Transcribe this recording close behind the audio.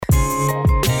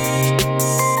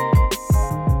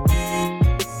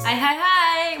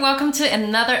to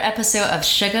another episode of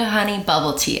Sugar Honey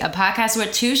Bubble Tea, a podcast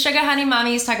where two sugar honey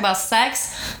mommies talk about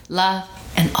sex, love,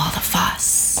 and all the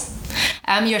fuss.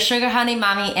 I'm your sugar honey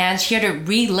mommy, Ange, here to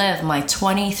relive my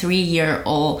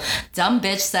 23-year-old dumb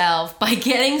bitch self by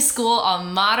getting school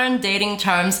on modern dating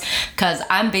terms, because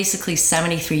I'm basically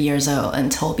 73 years old in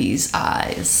Toby's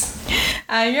eyes.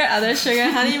 I'm your other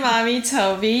sugar honey mommy,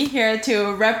 Toby, here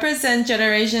to represent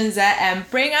Generation Z and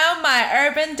bring out my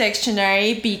urban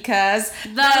dictionary because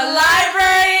the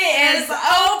library is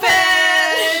open!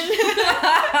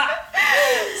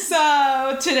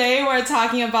 So today we're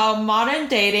talking about modern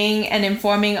dating and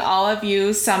informing all of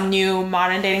you some new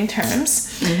modern dating terms,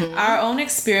 our own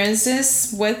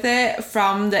experiences with it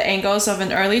from the angles of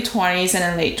an early 20s and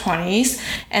a late 20s,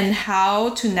 and how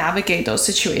to navigate those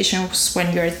situations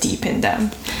when you're deep in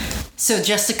them. So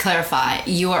just to clarify,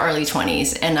 you are early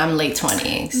 20s and I'm late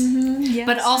 20s. Yes,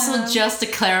 but also just to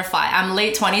clarify, I'm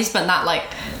late 20s but not like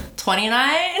 29.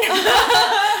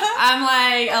 I'm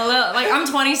like a little, like I'm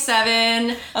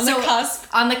 27. On the cusp.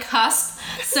 On the cusp.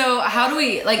 So how do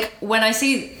we, like when I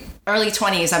say early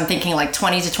 20s, I'm thinking like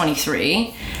 20 to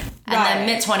 23. And then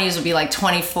mid 20s would be like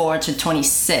 24 to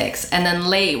 26. And then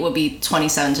late would be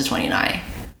 27 to 29.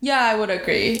 Yeah, I would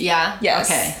agree. Yeah?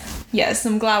 Yes. Okay. Yes,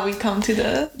 I'm glad we come to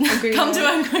the agreement. Come to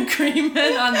an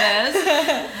agreement on this.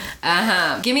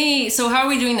 So how are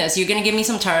we doing this? You're gonna give me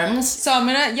some terms? So I'm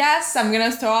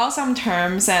gonna throw out some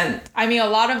terms, and I mean a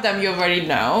lot of them you already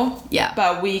know. Yeah.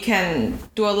 But we can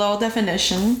do a little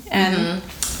definition and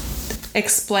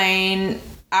explain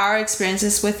our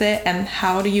experiences with it and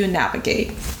how do you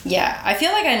navigate. Yeah, I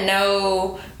feel like I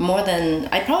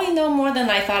probably know more than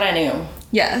I thought I knew.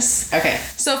 Yes. Okay.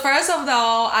 So first of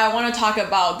all, I want to talk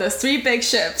about the three big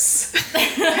ships.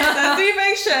 The three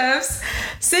big ships: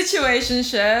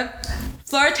 situationship,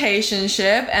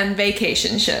 flirtationship, and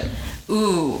vacationship.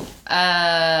 Ooh.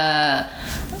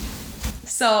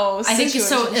 So I think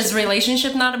so. Is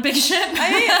relationship not a big ship?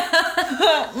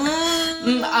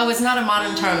 Oh, it's not a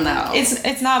modern term though.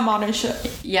 It's not a modern ship.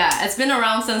 Yeah, it's been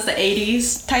around since the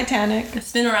 80s. Titanic.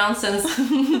 It's been around since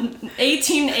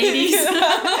 1880s.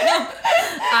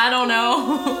 I don't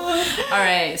know. All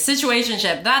right,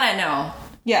 situationship. That I know.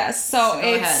 Yes. So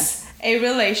it's a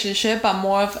relationship, but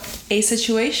more of a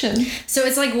situation. So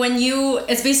it's like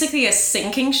it's basically a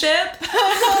sinking ship.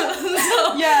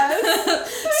 Yes.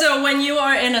 So when you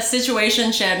are in a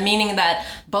situationship, meaning that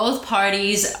both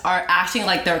parties are acting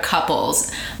like they're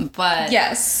couples, but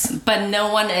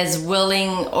no one is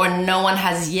willing or no one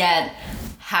has yet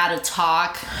had a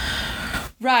talk.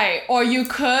 Right. Or you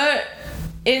could,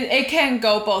 it can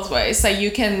go both ways. Like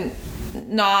you can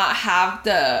not have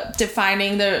the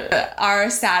defining our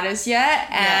status yet,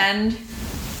 and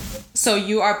so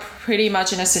you are pretty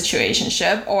much in a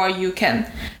situationship, or you can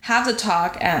have the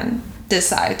talk and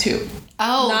decide to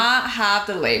not have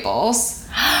the labels.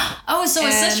 So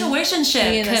a situationship.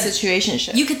 Be in a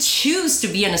situationship. You could choose to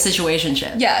be in a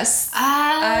situationship. Yes.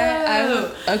 I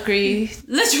would agree.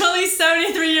 Literally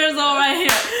 73 years old right here.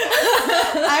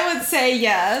 I would say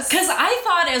yes. Because I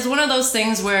thought it was one of those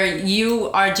things where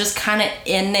you are just kind of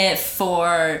in it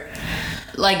for,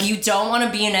 like, you don't want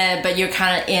to be in it, but you're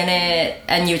kind of in it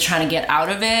and you're trying to get out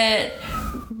of it.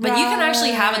 But you can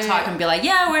actually have a talk and be like,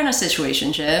 yeah, we're in a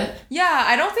situationship. Yeah,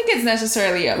 I don't think it's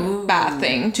necessarily a bad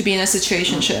thing to be in a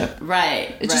situationship.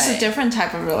 Right. It's just a different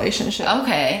type of relationship.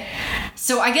 Okay.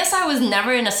 So I guess I was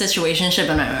never in a situationship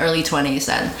in my early 20s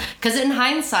then. Because in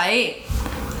hindsight,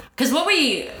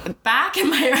 back in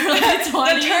my early 20s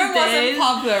the term days, wasn't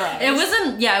popularized.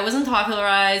 It wasn't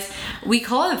popularized. We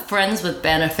call it friends with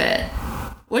benefit,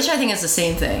 which I think is the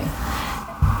same thing.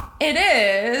 It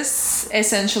is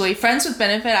essentially friends with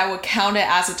benefit. I would count it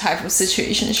as a type of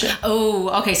situationship. Oh,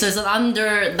 okay. So it's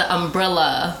under the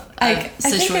umbrella. I think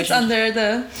it's under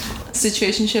the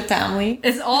situationship family.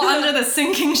 It's all under the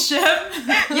sinking ship.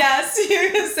 Yes, you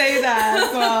can say that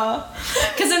as well.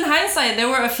 Because in hindsight, there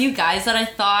were a few guys that I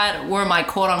thought were my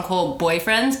quote-unquote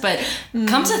boyfriends, but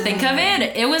come to think of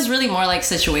it, it was really more like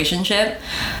situationship.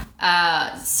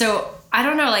 So I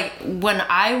don't know, like when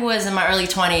I was in my early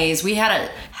 20s, we had a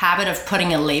habit of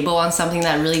putting a label on something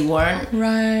that really weren't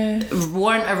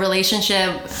a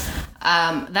relationship.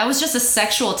 That was just a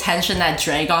sexual tension that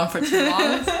dragged on for too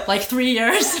long, like 3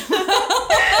 years. 20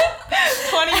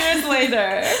 years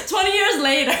later. 20 years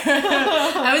later.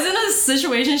 I was in a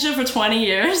situationship for 20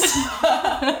 years.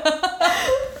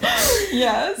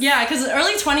 Yes. Yeah, because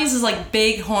early 20s is like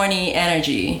big horny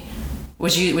energy.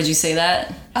 Would you say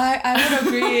that? I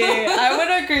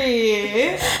would agree.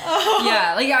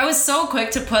 Yeah, like I was so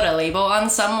quick to put a label on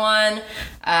someone,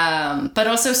 but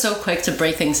also so quick to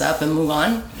break things up and move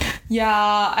on.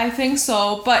 Yeah, I think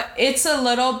so. But it's a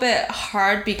little bit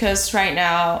hard because right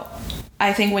now,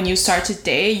 I think when you start to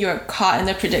date, you're caught in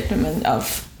the predicament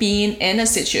of being in a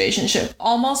situationship.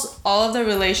 Almost all of the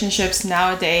relationships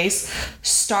nowadays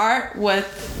start with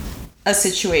a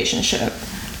situationship.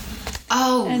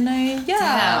 Oh, And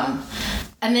damn.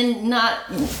 And then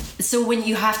so when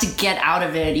you have to get out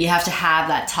of it, you have to have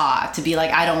that talk to be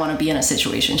like, I don't want to be in a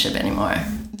situationship anymore.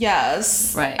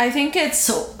 Yes. Right. I think it's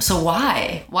So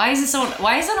why? Why is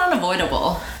it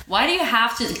unavoidable? Why do you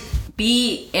have to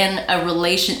be in a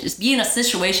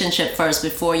situationship first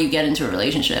before you get into a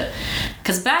relationship?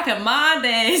 Because back in my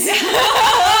days,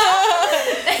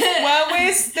 when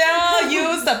we still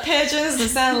use the pigeons to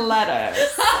send letters.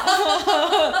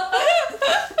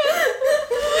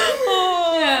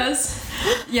 Yes.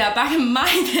 Yeah, back in my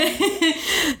day.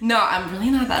 No, I'm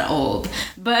really not that old.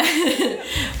 But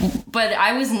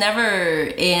I was never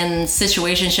in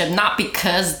situationship, not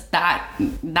because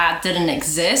that didn't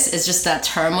exist. It's just that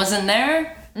term wasn't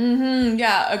there.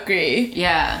 Yeah, agree.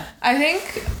 Yeah. I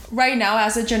think right now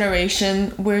as a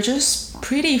generation, we're just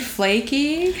pretty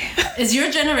flaky. Is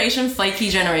your generation flaky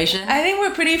generation? I think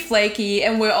we're pretty flaky,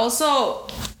 and we're also,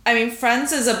 I mean,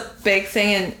 friends is a big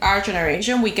thing in our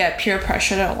generation. We get peer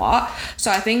pressured a lot.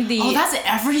 So I think that's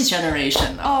every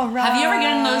generation though. Oh, right. Have you ever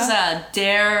gotten those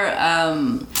dare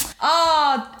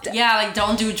yeah, like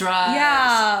don't do drugs.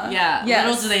 Yeah. Yeah. Yes.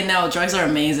 Little do they know, drugs are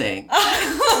amazing.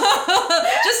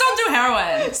 Just don't do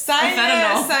heroin. Sign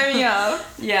me up.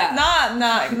 Yeah.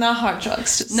 Not hard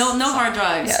drugs. Just no hard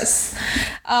drugs. Yes.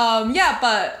 Yeah,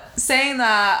 but saying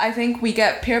that, I think we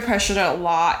get peer pressured a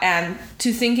lot, and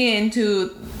to thinking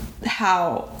into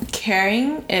how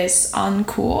caring is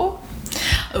uncool.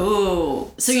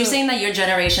 Ooh. So you're saying that your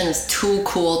generation is too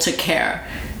cool to care.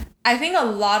 I think a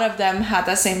lot of them had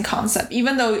the same concept.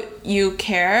 Even though you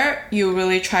care, you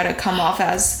really try to come off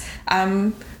as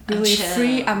I'm really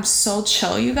free. I'm so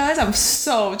chill, you guys. I'm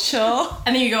so chill.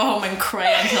 And then you go home and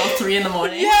cry until 3 a.m.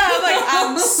 Yeah, like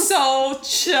I'm so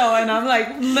chill, and I'm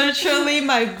like literally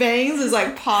my veins is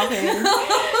like popping.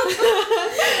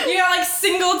 You got like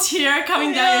single tear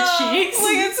coming down your cheeks.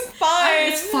 Like it's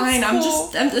fine. It's fine.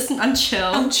 It's cool. I'm chill.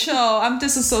 I'm chill. I'm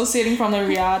disassociating from the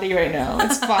reality right now.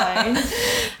 It's fine.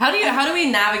 How do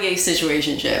we navigate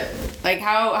situationship? Like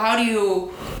how do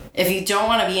you, if you don't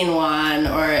want to be in one,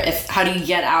 or how do you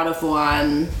get out of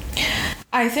one?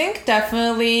 I think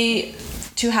definitely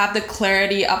to have the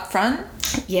clarity up front.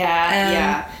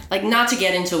 Yeah. Like not to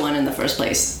get into one in the first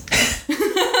place.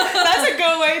 That's a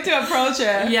good way to approach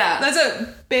it. Yeah. That's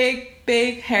a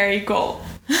big hairy goal.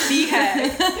 Big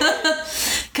head.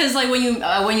 Because like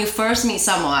when you first meet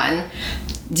someone,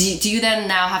 do you then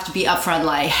now have to be upfront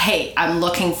like, hey, I'm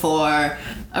looking for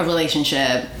a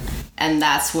relationship, and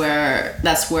that's where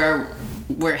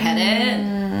we're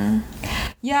headed?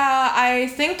 Yeah, I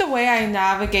think the way I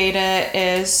navigate it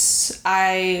is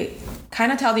I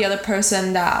kind of tell the other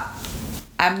person that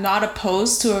I'm not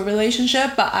opposed to a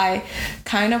relationship, but I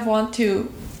kind of want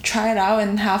to try it out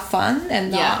and have fun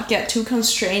and not get too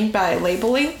constrained by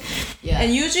labeling. Yeah.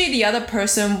 And usually the other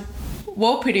person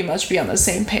will pretty much be on the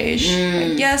same page.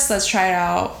 Like, yes, let's try it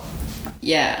out.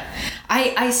 Yeah.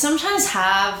 I sometimes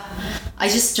I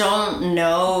just don't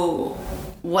know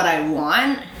what I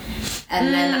want,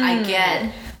 and then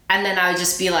I would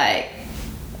just be like,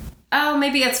 oh,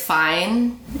 maybe it's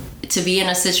fine to be in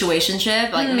a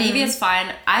situationship. Like, maybe it's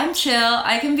fine. I'm chill.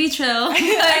 I can be chill.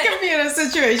 I can be in a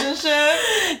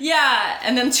situationship. Yeah.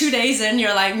 And then 2 days in,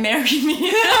 you're like, marry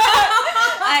me.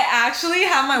 I actually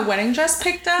have my wedding dress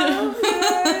picked out.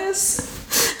 Yes.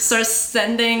 Start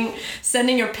sending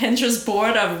your Pinterest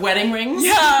board of wedding rings.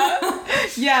 Yeah.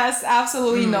 Yes,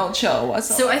 absolutely no chill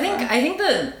whatsoever. So I think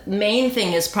the main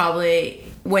thing is probably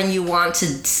when you want to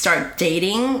start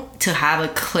dating, to have a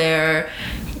clear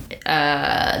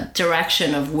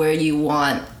direction of where you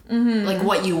want, like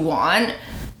what you want.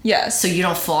 Yes. So you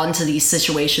don't fall into these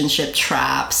situationship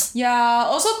traps. Yeah.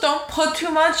 Also, don't put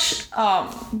too much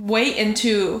weight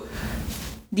into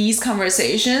these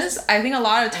conversations. I think a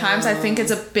lot of times I think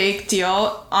it's a big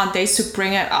deal on dates to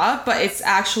bring it up, but it's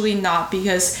actually not,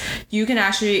 because you can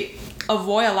actually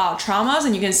avoid a lot of traumas,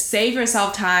 and you can save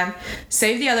yourself time,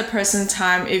 save the other person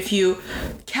time if you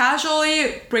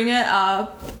casually bring it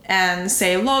up and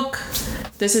say, look,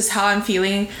 this is how I'm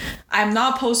feeling. I'm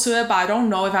not opposed to it, but I don't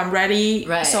know if I'm ready.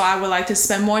 Right. So I would like to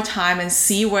spend more time and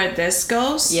see where this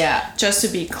goes. Yeah. Just to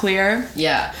be clear.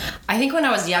 Yeah. I think when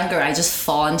I was younger, I just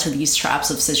fall into these traps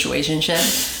of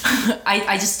situationship.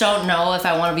 I just don't know if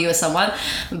I want to be with someone,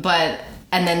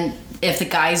 and then if the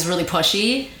guy's really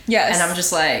pushy, yes, and I'm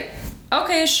just like,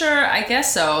 okay, sure, I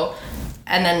guess so.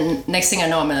 And then next thing I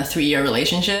know, I'm in a 3-year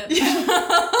relationship.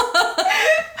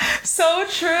 So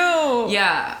true.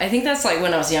 Yeah, I think that's like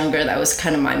when I was younger, that was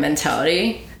kind of my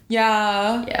mentality.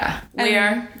 Yeah.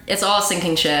 Yeah. It's all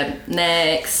sinking ship.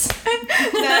 Next.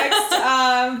 Next,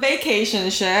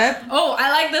 vacationship. Oh, I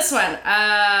like this one.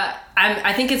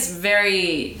 I think it's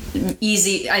very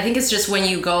easy. I think it's just when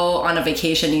you go on a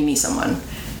vacation, you meet someone.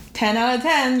 10 out of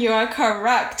 10, you are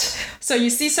correct. So you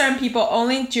see certain people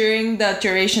only during the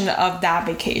duration of that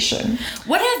vacation.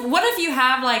 What if you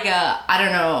have like a, I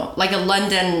don't know, like a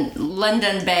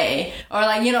London Bay, or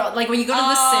like, you know, like when you go to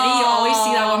the city, you always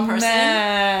see that one person.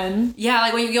 Man. Yeah,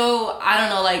 like when you go, I don't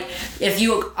know, like if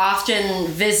you often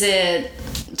visit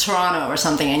Toronto or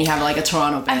something and you have like a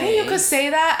Toronto Bay. I think you could say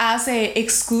that as a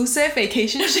exclusive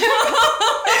vacationship.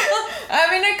 I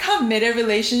mean, a committed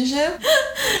relationship.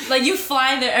 Like you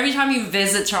fly there, every time you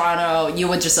visit Toronto, you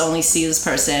would just only see this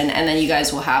person, and then you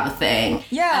guys will have a thing.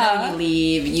 Yeah. And then when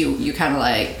you leave, you kind of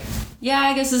like, yeah,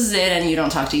 I guess this is it, and you don't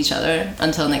talk to each other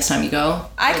until next time you go.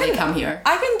 They come here.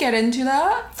 I can get into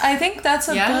that. I think that's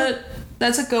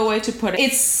a good way to put it.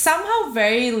 It's somehow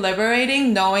very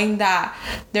liberating knowing that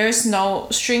there's no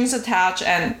strings attached,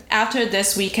 and after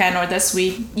this weekend or this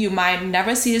week, you might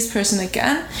never see this person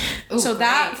again. Ooh, so great.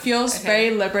 That feels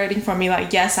very liberating for me.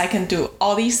 Like, yes, I can do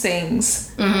all these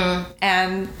things. Mm-hmm.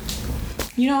 And,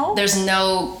 you know. There's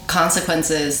no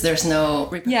consequences. There's no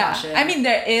repercussion. Yeah, I mean,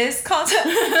 there is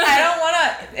consequences. I don't want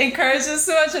to encourage this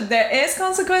too much. There is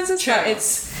consequences, True. But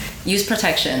it's... Use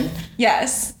protection.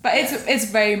 Yes, but it's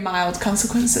very mild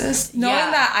consequences. Knowing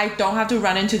that I don't have to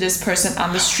run into this person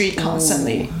on the street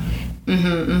constantly.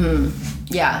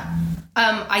 Yeah.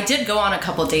 I did go on a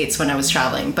couple dates when I was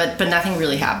traveling, but nothing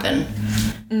really happened.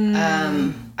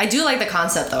 I do like the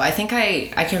concept though. I think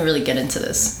I can really get into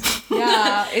this.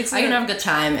 Yeah, I can have a good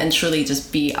time and truly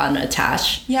just be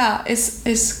unattached. Yeah,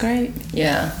 it's great.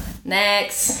 Yeah.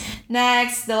 Next,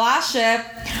 the last ship.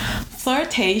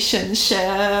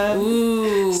 Hoetationship.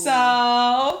 Ooh. So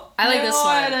I like this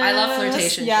one. I love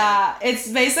flirtation. Yeah, it's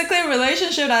basically a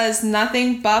relationship that is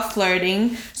nothing but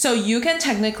flirting. So you can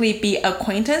technically be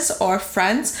acquaintance or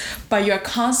friends, but you're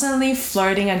constantly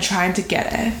flirting and trying to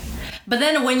get it. But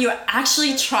then when you're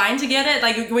actually trying to get it,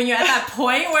 like when you're at that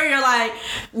point where you're like,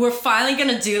 we're finally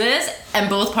gonna do this, and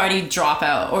both parties drop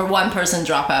out or one person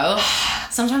drop out.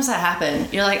 Sometimes that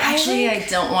happens. You're like, actually, I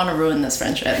don't want to ruin this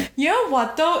friendship. You know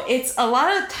what though? It's a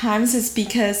lot of times it's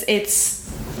because it's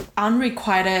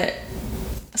unrequited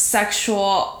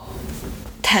sexual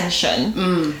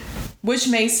tension, which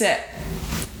makes it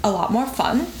a lot more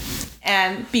fun.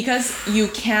 And because you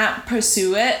can't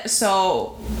pursue it,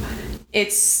 so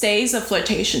it stays a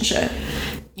flirtationship.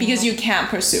 Because you can't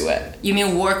pursue it. You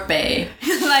mean work bae?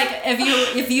 Like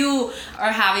if you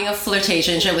are having a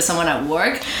flirtationship with someone at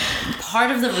work, part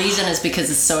of the reason is because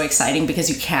it's so exciting because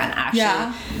you can't actually.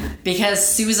 Yeah. Because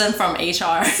Susan from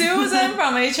HR. Susan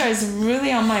from HR is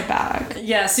really on my back.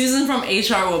 Yeah, Susan from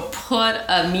HR will put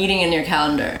a meeting in your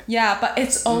calendar. Yeah, but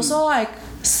it's also like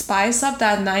spice up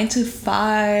that 9 to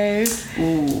 5.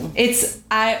 Ooh.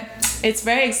 It's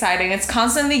very exciting. It's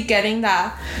constantly getting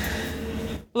that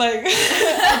like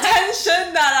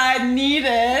attention that I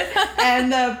needed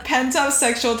and the pent up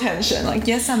sexual tension. Like,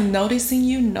 yes, I'm noticing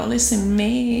you, noticing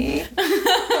me.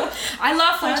 I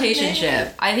love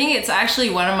flirtationship. I think it's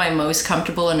actually one of my most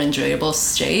comfortable and enjoyable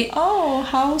state. Oh,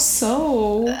 how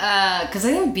so? Because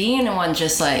I think being in one,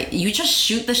 just like you just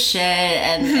shoot the shit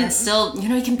and still, you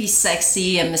know, you can be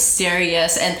sexy and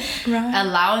mysterious and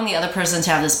allowing the other person to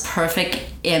have this perfect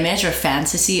image or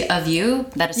fantasy of you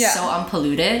that is so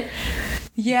unpolluted.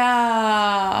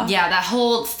 Yeah. Yeah, that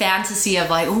whole fantasy of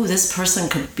like, oh, this person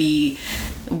could be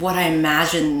what I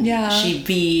imagine she'd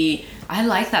be. I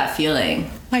like that feeling.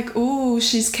 Like, ooh,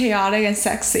 she's chaotic and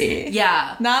sexy.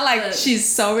 Yeah. Not like she's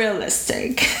so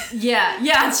realistic. Yeah,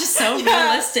 it's just so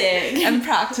realistic. And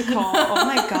practical. Oh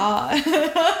my god.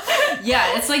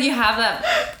 Yeah, it's like you have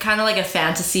that kind of like a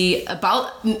fantasy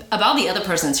about the other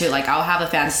person too. Like I'll have a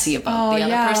fantasy about the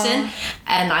other person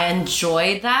and I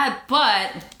enjoy that,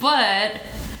 but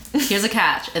here's a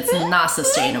catch. It's not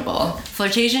sustainable.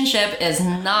 Flirtationship is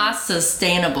not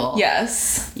sustainable.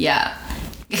 Yes. Yeah.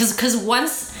 Because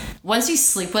once you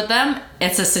sleep with them,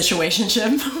 it's a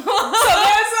situationship. So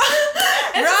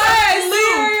I see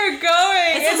where you're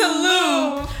going. It's a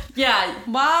loop. Yeah.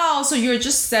 Wow. So you're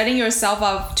just setting yourself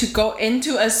up to go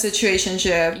into a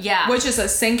situationship. Yeah. Which is a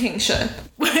sinking ship.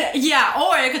 Yeah.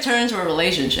 Or it could turn into a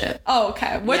relationship. Oh,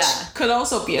 okay. Which could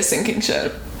also be a sinking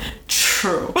ship.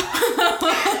 True.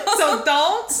 So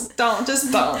So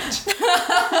just don't.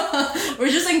 We're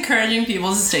just encouraging people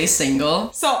to stay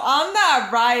single. So on that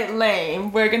right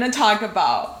lane, we're gonna talk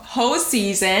about whole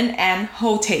season and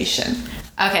hotation.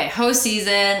 Okay, whole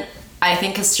season, I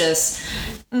think it's just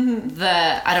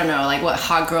I don't know, like what,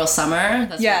 hot girl summer?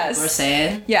 That's what people are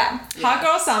saying. Yeah. Hot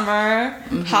girl summer,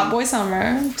 hot boy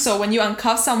summer. So when you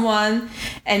uncuff someone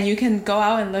and you can go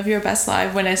out and live your best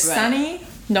life when it's sunny,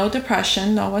 no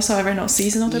depression, no whatsoever, no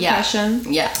seasonal depression.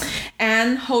 Yeah.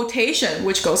 And hotation,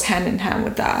 which goes hand in hand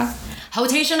with that.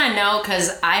 Hotation, I know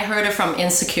because I heard it from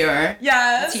Insecure.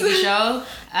 Yes. The TV show.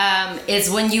 It's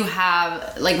when you have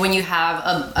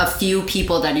a few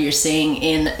people that you're seeing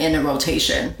in a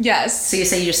rotation. Yes. So you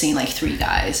say you're seeing like 3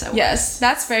 guys. Yes,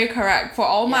 that's very correct. For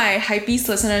all my hypebeast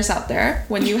listeners out there,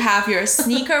 when you have your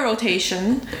sneaker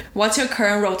rotation, what's your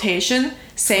current rotation?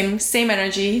 Same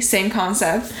energy, same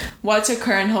concept. What's your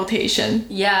current rotation?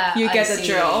 Yeah. You get the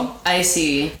drill. I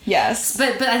see. Yes.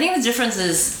 But I think the difference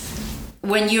is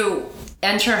when you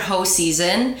enter whole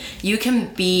season, you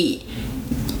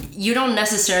don't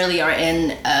necessarily are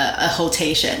in a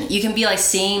rotation. You can be like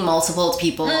seeing multiple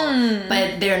people,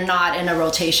 but they're not in a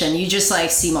rotation. You just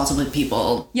like see multiple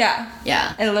people. Yeah.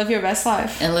 Yeah. And live your best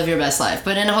life.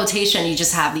 But in a rotation, you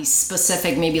just have these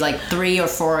specific, maybe like 3 or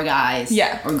 4 guys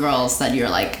or girls that you're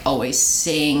like always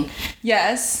seeing.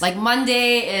 Yes. Like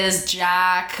Monday is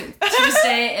Jack,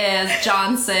 Tuesday is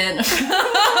Johnson.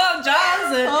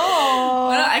 Johnson. Oh.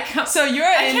 So I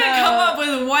can't come up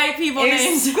with white people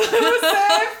names.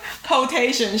 Exclusive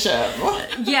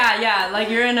Hoetationship. Yeah, like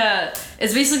you're in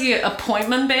it's basically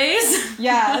appointment based.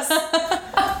 Yes.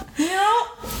 You know,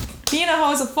 being a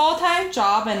hoe is a full-time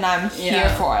job and I'm here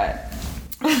for it.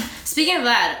 Speaking of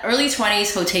that, early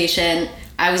 20s Hoetation,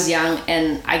 I was young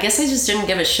and I guess I just didn't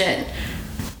give a shit.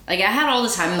 Like I had all the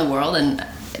time in the world, and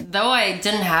though I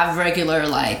didn't have regular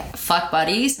like fuck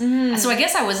buddies, so I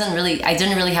guess I didn't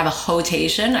really have a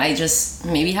Hoetation. I just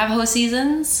maybe have hoe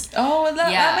seasons. Oh,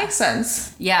 that makes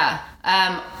sense. Yeah.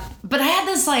 But I had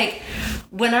this like,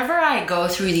 whenever I go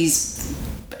through these,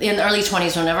 in the early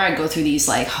 20s, whenever I go through these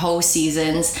like hoe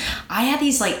seasons, I had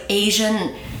these like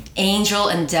Asian angel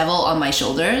and devil on my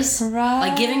shoulders. Right.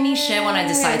 Like giving me shit when I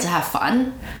decide to have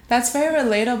fun. That's very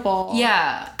relatable.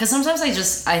 Yeah. Because sometimes I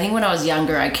think when I was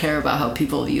younger, I care about how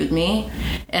people viewed me.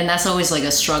 And that's always like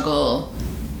a struggle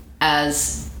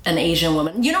as an Asian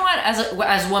woman. You know what?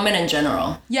 As women in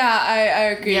general. Yeah, I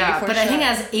agree. Yeah, but sure. I think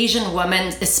as Asian women,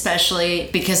 especially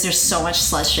because there's so much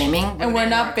slut shaming. And we're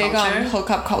not big on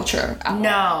hookup culture.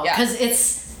 No, because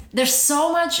there's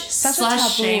so much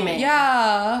slut shaming.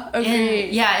 Yeah, agreed.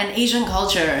 In Asian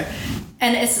culture.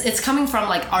 And it's coming from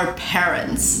like our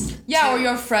parents. Yeah, or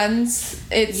your friends.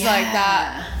 It's like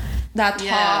that talk.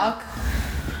 Yeah.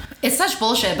 It's such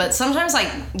bullshit, but sometimes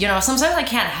sometimes I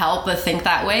can't help but think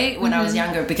that way when I was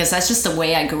younger, because that's just the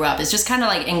way I grew up. It's just kind of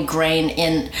like ingrained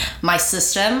in my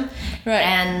system. Right.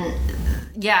 And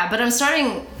but I'm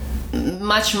starting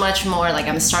much more, like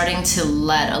I'm starting to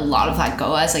let a lot of that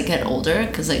go as I get older,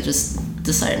 because I just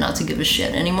decided not to give a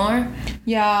shit anymore.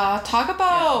 Yeah, talk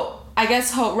about, I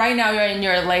guess right now you're in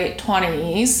your late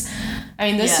 20s. I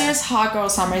mean, this year's Hot Girl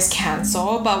Summer is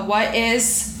canceled, but what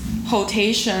is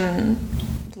Hoetation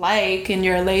like in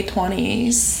your late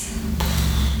 20s?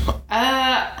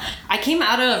 I came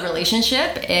out of a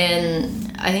relationship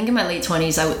I think in my late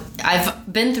 20s.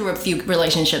 I've been through a few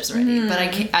relationships already, but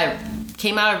I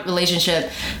came out of a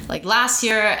relationship like last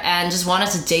year and just wanted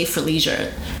to date for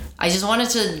leisure. I just wanted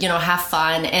to, have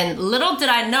fun, and little did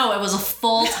I know it was a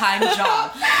full-time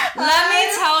job. Let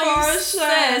me tell you,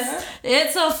 sis,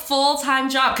 it's a full-time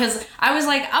job, because I was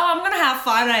like, I'm gonna have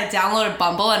fun, and I downloaded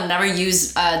Bumble and never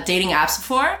used dating apps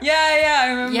before. Yeah, I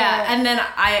remember. Yeah, and then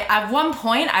at one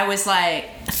point, I was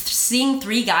like seeing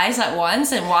 3 guys at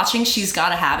once and watching She's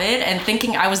Gotta Have It and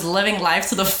thinking I was living life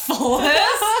to the fullest.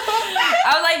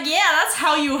 I was like, yeah, that's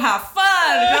how you have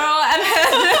fun, girl. And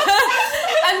then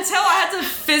until I had to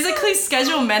physically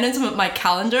schedule men into my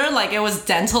calendar like it was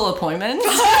dental appointments.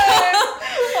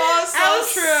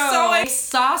 So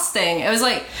exhausting. It was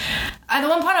like, at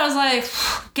one point I was like,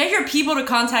 get your people to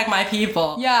contact my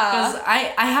people. Yeah. Because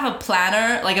I have a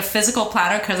planner, like a physical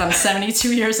planner, because I'm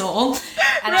 72 years old.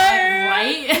 And I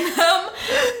write in them.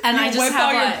 And I just whip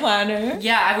have out your planner.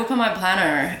 Yeah, I whip out my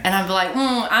planner. And I'm like,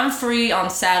 I'm free on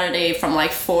Saturday from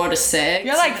like 4 to 6.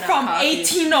 You're like, from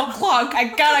 18 o'clock, I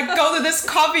gotta go to this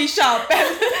coffee shop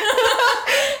and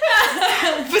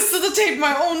facilitate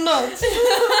my own nuts.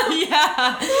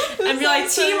 Yeah. And be like,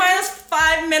 T-minus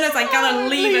 5 minutes, I gotta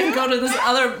leave and go to this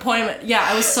other appointment. Yeah,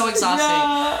 I was so exhausting.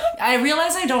 Yeah. I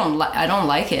realized I don't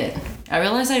like it. I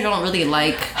realized I don't really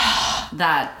like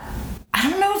that. I I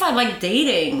don't know if I like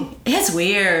dating. It's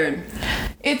weird.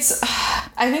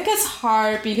 I think it's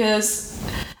hard because,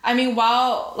 I mean,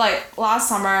 while like last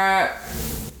summer,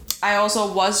 I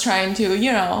also was trying to,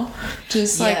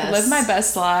 just like live my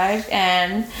best life,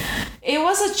 and it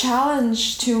was a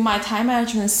challenge to my time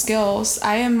management skills.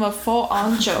 I am a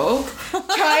full-on joke.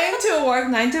 Trying to work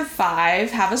 9 to 5,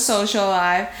 have a social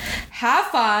life, have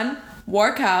fun,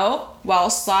 work out while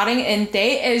slotting in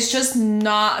date is just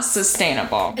not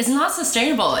sustainable. It's not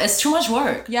sustainable. It's too much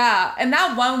work. Yeah, and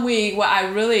that one week where I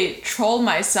really trolled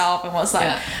myself and was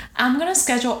like, I'm gonna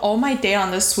schedule all my date on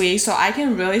this week so I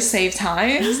can really save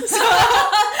time. So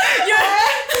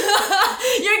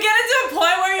you're getting to a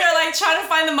point where you're like trying to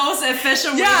find the most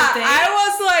efficient way to date. I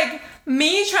was like,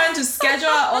 me trying to schedule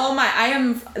out all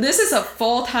this is a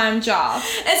full-time job.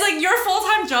 It's like your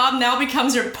full-time job now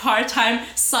becomes your part-time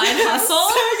side hustle.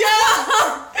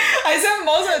 I spend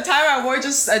most of the time at work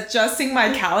just adjusting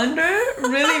my calendar,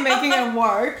 really making it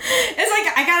work. It's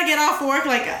like I gotta get off work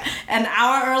like an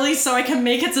hour early so I can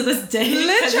make it to this date.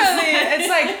 Literally, it's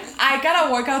like I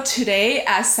gotta work out today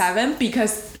at 7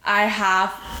 because I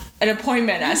have an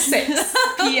appointment at 6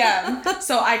 p.m.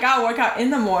 So I gotta work out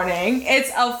in the morning. It's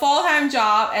a full-time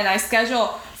job, and I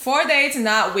scheduled 4 dates in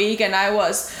that week, and I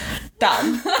was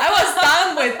done. I was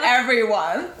done with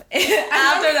everyone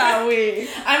after that week.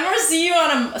 I remember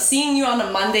seeing you on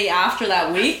a Monday after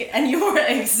that week, and you were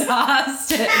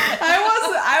exhausted.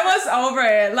 I was over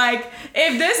it. Like,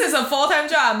 if this is a full-time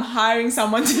job, I'm hiring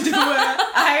someone to do it.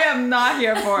 I am not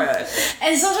here for it.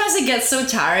 And sometimes it gets so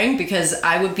tiring because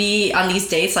I would be on these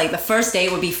dates, like the first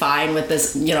date would be fine with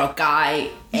this, guy.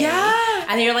 Yeah.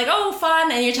 And you're like, oh, fun.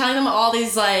 And you're telling them all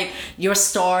these, like, your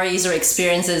stories or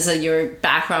experiences and your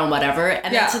background, whatever.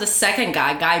 And then to the second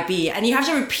guy B. And you have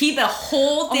to repeat the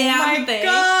whole damn thing. Oh,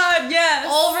 my God. Yes.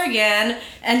 Over again.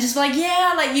 And just be like,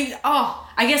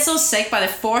 I get so sick by the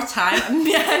fourth time.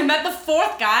 I met the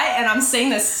fourth guy and I'm saying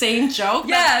the same joke.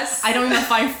 Yes. I don't even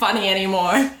find funny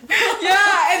anymore.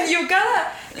 And you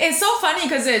gotta... It's so funny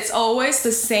because it's always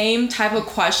the same type of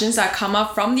questions that come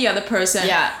up from the other person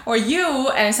or you,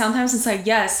 and sometimes it's like,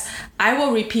 yes, I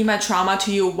will repeat my trauma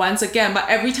to you once again, but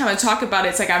every time I talk about it,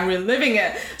 it's like I'm reliving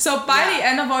it. So by the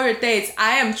end of all your dates,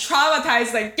 I am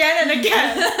traumatized again and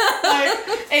again. Like,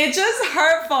 it's just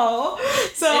hurtful.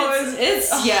 So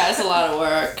it's a lot of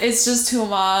work. It's just too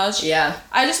much. Yeah.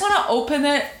 I just want to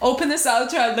open this out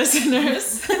to our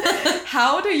listeners.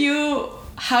 How do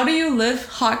you live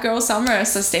hot girl summer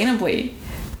sustainably?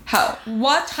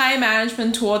 What time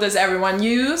management tool does everyone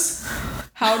use?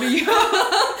 How do you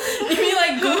You mean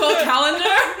like Google Calendar?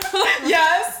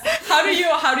 Yes. How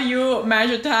do you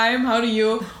measure time? How do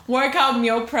you work out,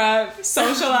 meal prep,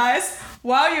 socialize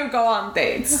while you go on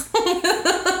dates?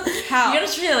 How? You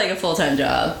gotta treat it like a full-time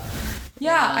job.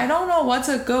 Yeah, I don't know what's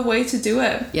a good way to do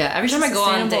it. Yeah, every time I go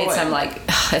on dates, I'm like,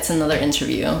 it's another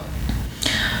interview.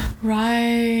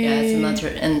 Right. Yeah,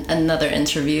 it's another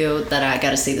interview that I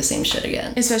gotta say the same shit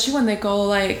again. Especially when they go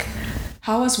like,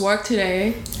 how was work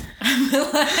today?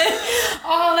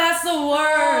 Oh, that's the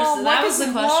worst. That was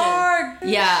the question.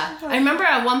 Yeah. I remember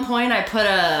at one point I put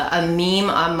a meme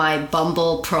on my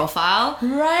Bumble profile.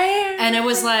 Right. And it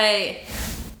was like,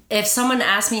 if someone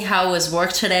asked me how was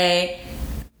work today,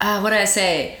 what did I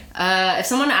say? If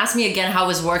someone asked me again how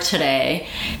was work today,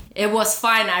 it was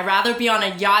fine. I'd rather be on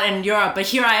a yacht in Europe, but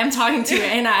here I am talking to you,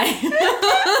 ain't I?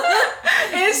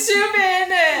 It's stupid,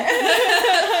 isn't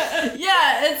it?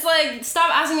 Yeah, it's like, stop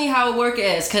asking me how work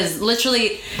is, because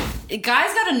literally,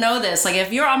 guys gotta know this. Like,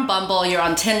 if you're on Bumble, you're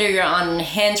on Tinder, you're on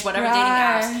Hinge, whatever dating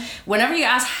apps, whenever you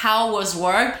ask how was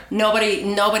work, nobody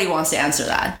wants to answer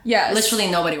that. Yes.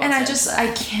 Literally nobody wants to answer that.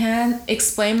 I can't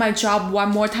explain my job one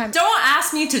more time. Don't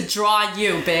ask me to draw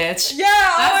you, bitch. Yeah,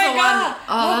 that's oh my God.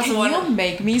 That's the one. Can you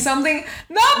make me something?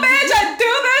 No, bitch, I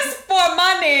do this for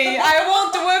money. I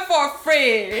won't do it for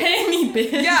free. Pay me,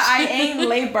 bitch. Yeah, I ain't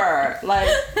labor. Like,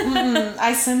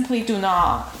 I simply do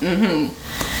not. Mm-hmm.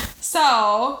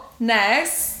 So,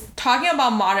 next, talking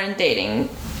about modern dating.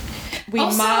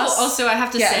 Also, I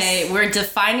have to say, we're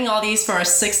defining all these for our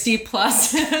 60+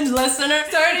 listener.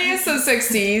 30s to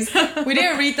 60s. We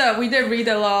did read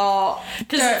the law.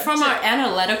 Because from our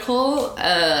analytical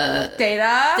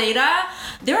data,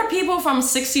 there are people from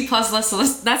 60+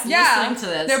 listeners that's listening to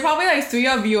this. There are probably like 3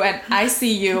 of you, and I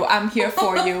see you. I'm here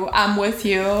for you. I'm with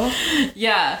you.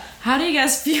 Yeah. How do you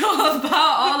guys feel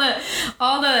about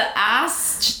all the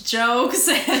ass jokes?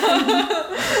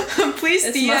 Please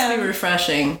DM. It must be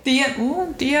refreshing.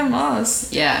 DM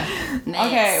us. Yeah. Nice.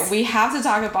 Okay, we have to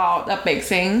talk about a big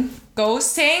thing: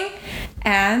 ghosting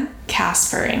and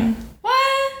caspering.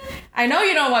 What? I know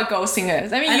you know what ghosting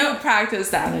is. I mean, you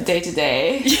practice that on a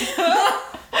day-to-day.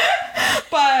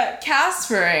 But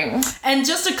caspering. And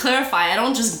just to clarify, I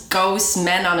don't just ghost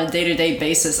men on a day-to-day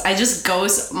basis. I just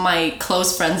ghost my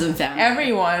close friends and family.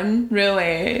 Everyone,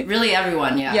 really. Really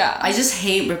everyone, yeah. Yeah. I just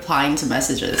hate replying to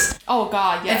messages. Oh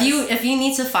God, yes. If you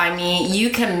need to find me,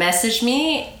 you can message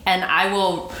me and I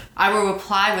will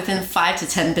reply within 5 to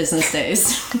 10 business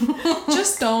days.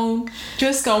 Just don't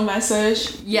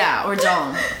message. Yeah, or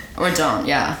don't.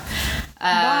 Yeah.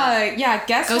 But yeah,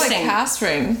 guess ghosting.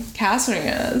 What caspering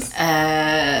is?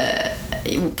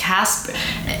 Casper.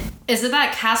 Is it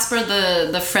that Casper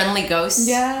the friendly ghost?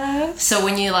 Yeah. So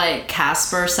when you like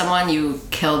Casper someone, you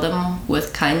kill them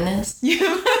with kindness?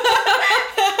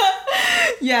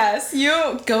 Yes,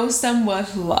 you ghost them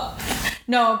with love.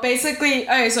 No, basically,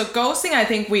 okay, so ghosting, I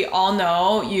think we all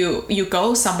know, you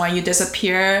ghost someone, you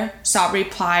disappear, stop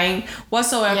replying,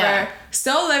 whatsoever, Yeah.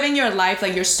 still living your life,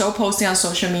 like you're still posting on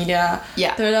social media,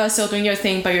 Yeah. they're still doing your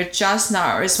thing, but you're just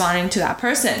not responding to that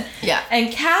person. Yeah.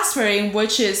 And caspering,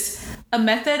 which is a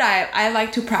method I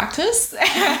like to practice,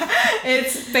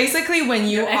 it's basically when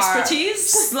you Your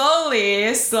expertise?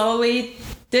 are slowly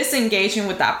disengaging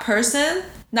with that person,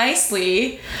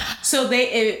 nicely, so they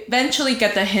eventually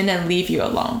get the hint and leave you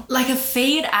alone. Like a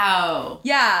fade out.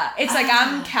 Yeah, it's like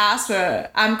I'm Casper,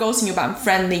 I'm ghosting you, but I'm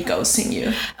friendly ghosting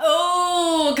you.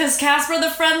 Oh, because Casper the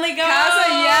friendly ghost.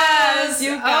 Casper, yes,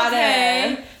 you got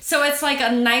it. So it's like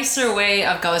a nicer way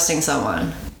of ghosting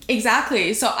someone.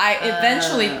 Exactly. So I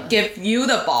eventually give you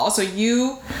the ball, so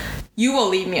you will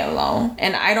leave me alone,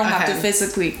 and I don't have to Okay.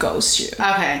 physically ghost you.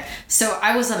 Okay, so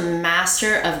I was a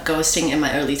master of ghosting in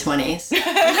my early 20s.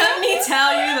 Let me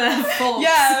tell you the full.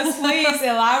 Yes, please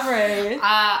elaborate.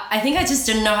 I think I just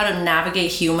didn't know how to navigate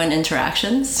human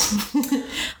interactions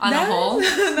on a whole.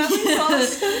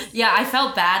 Yeah, I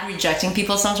felt bad rejecting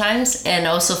people sometimes, and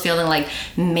also feeling like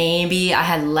maybe I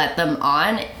had let them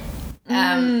on.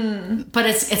 But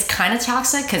it's kind of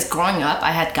toxic because growing up,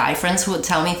 I had guy friends who would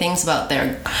tell me things about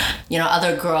their,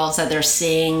 other girls that they're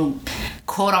seeing,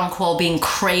 quote unquote, being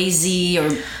crazy or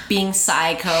being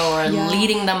psycho or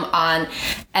leading them on.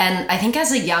 And I think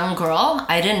as a young girl,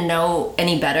 I didn't know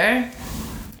any better.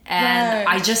 And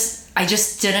I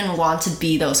just didn't want to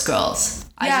be those girls.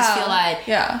 I just feel like,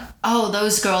 oh,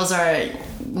 those girls are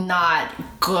not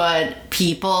good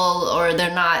people, or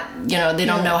they're not, they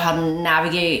don't know how to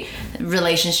navigate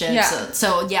relationships. Yeah.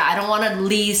 So I don't want to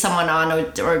lead someone on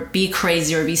or be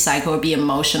crazy or be psycho or be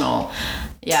emotional.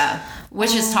 Yeah,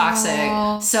 which is toxic.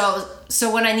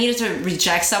 So when I needed to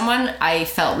reject someone, I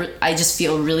just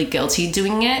feel really guilty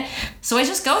doing it. So I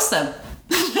just ghost them.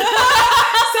 So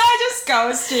I just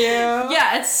ghost you.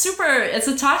 Yeah, it's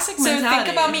a toxic mentality. So think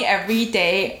about me every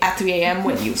day at 3 a.m.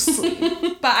 when you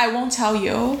sleep. But I won't tell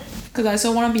you because I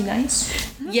still want to be nice.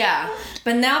 Yeah,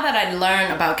 but now that I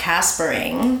learned about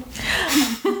caspering,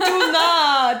 Do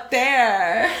not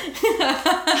dare.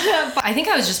 I think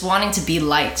I was just wanting to be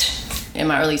liked in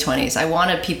my early 20s. I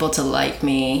wanted people to like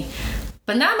me.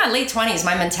 But now in my late 20s,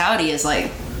 my mentality is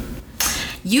like,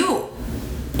 you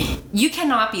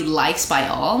cannot be liked by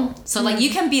all. So like,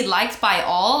 you can be liked by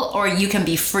all, or you can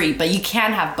be free, but you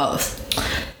can't have both.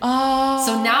 Oh.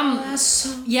 So now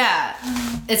yeah,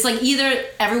 it's like either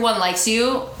everyone likes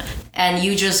you and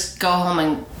you just go home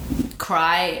and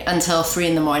cry until 3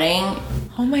 a.m.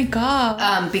 Oh my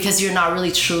God. because you're not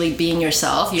really truly being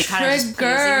yourself. You're kind of just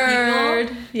pleasing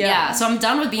people. Yeah. So I'm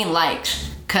done with being liked.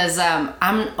 Because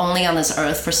I'm only on this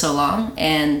earth for so long,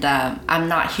 and I'm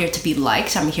not here to be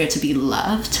liked. I'm here to be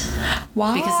loved.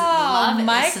 Wow. Because love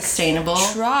Mic is sustainable.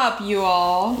 drop, you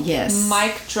all. Yes.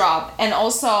 Mic drop. And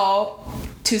also,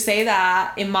 to say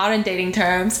that in modern dating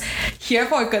terms, here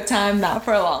for a good time, not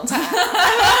for a long time.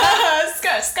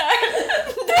 Skirt.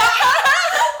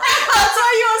 That's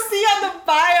what you will see on the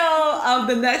bio of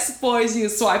the next boys you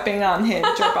swiping on Hinge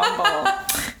or Bumble.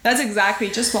 That's exactly,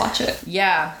 just watch it.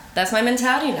 Yeah, that's my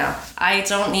mentality now. I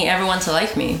don't need everyone to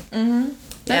like me. Mm-hmm.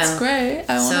 That's great.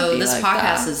 I want to So be this like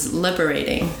podcast that. is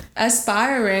liberating.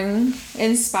 Inspiring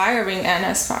and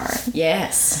aspiring.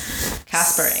 Yes.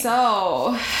 Caspering.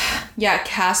 So, yeah,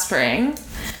 caspering.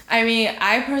 I mean,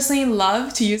 I personally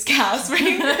love to use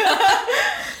caspering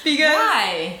because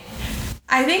Why?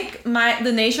 I think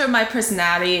the nature of my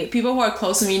personality, people who are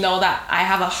close to me know that I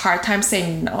have a hard time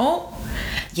saying no.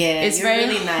 Yeah, It's you're very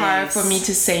really hard nice. for me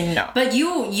to say no. But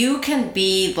you can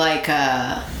be like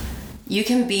you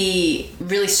can be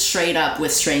really straight up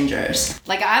with strangers.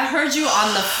 Like I've heard you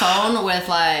on the phone with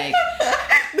like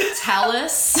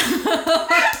Telus.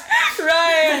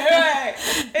 Right.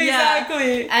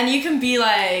 Exactly. Yeah. And you can be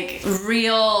like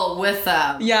real with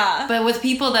them. Yeah. But with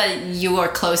people that you are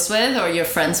close with or you're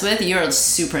friends with, you're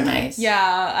super nice.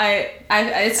 Yeah, I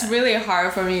it's really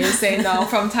hard for me to say no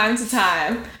from time to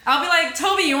time. I'll be like,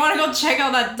 Toby, you want to go check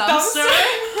out that dumpster?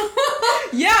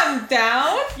 Yeah, I'm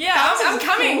down. Yeah, I'm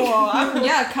coming. Cool.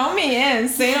 Coming in.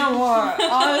 Say no more.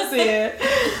 Honestly,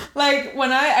 like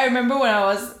when I remember when I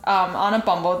was on a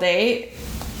Bumble date,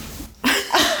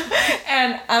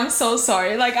 and I'm so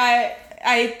sorry. Like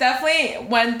I definitely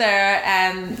went there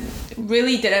and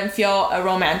really didn't feel a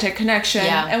romantic connection.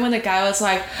 Yeah. And when the guy was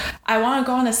like, I want to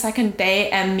go on a second date,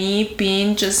 and me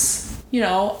being just, you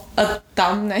know, a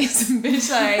dumb nice bitch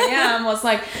that I am, was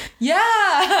like,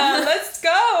 yeah, let's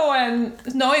go. And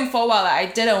knowing full well that I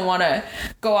didn't want to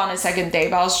go on a second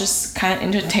date, but I was just kind of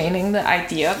entertaining the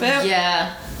idea of it.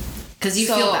 Yeah. Because you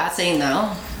feel bad saying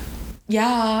no.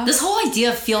 Yeah. This whole idea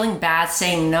of feeling bad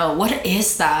saying no, what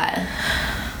is that?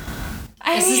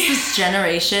 Is this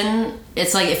generation?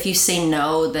 It's like if you say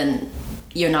no, then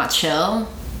you're not chill.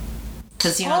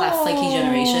 Because you know that flaky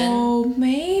generation? Oh,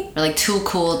 maybe. Or like too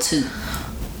cool to...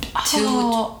 Too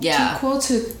cool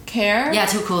to care? Yeah,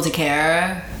 too cool to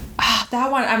care.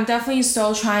 That one, I'm definitely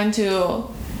still trying to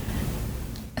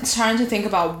think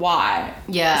about why.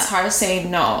 Yeah. It's hard to say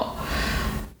no.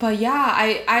 But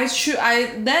yeah,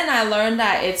 then I learned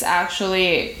that it's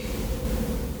actually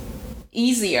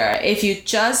easier if you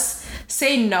just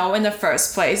say no in the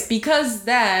first place, because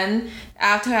then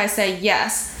after I say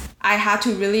yes, I had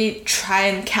to really try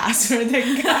and capture the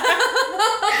guy.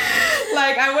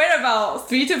 Like I wait about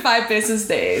 3 to 5 business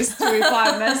days to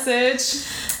reply a message,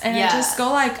 and I just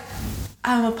go like,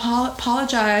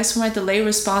 apologize for my delayed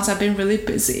response. I've been really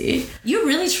busy. You're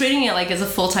really treating it like it's a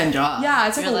full-time job. Yeah,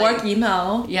 it's like a work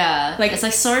email. Yeah. Like, it's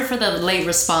like, sorry for the late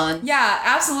response. Yeah,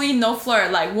 absolutely no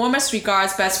flirt. Like, warmest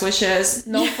regards, best wishes.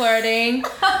 No flirting.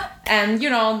 And,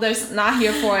 you know, there's not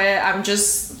here for it. I'm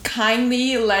just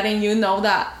kindly letting you know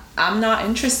that I'm not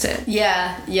interested.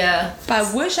 Yeah. But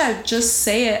I wish I'd just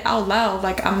say it out loud,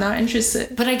 like, I'm not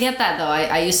interested. But I get that, though.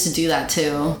 I used to do that,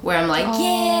 too. Where I'm like,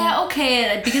 yeah,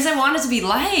 okay. Because I wanted to be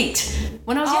liked.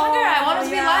 When I was younger, I wanted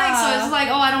to be liked. So it's like,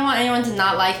 I don't want anyone to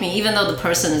not like me, even though the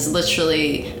person is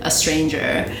literally a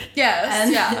stranger.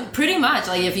 Yes, and pretty much,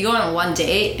 like, if you go on one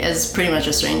date, it's pretty much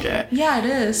a stranger. Yeah, it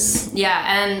is.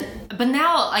 Yeah, but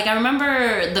now, like, I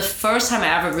remember the first time I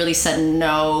ever really said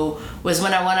no was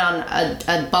when I went on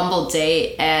a Bumble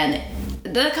date, and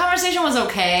the conversation was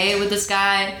okay with this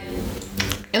guy.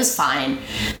 It was fine.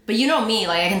 But you know me,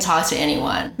 like, I can talk to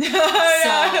anyone. So,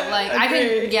 like, I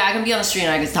can be on the street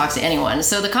and I can talk to anyone.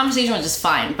 So the conversation was just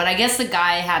fine. But I guess the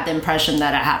guy had the impression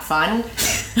that I had fun.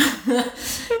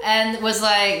 And was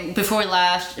like, before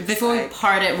we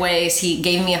parted ways, he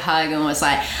gave me a hug and was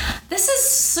like, this is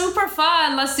super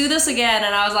fun. Let's do this again.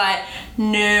 And I was like,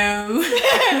 no.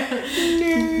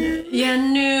 Yeah,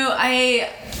 no.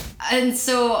 And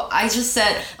so I just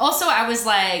said, also I was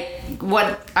like,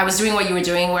 I was doing what you were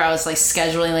doing, where I was like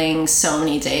scheduling so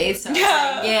many dates. So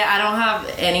I don't have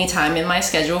any time in my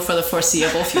schedule for the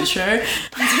foreseeable future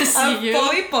to see you. I'm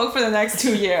fully booked for the next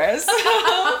 2 years.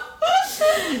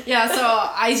 Yeah, so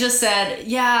I just said,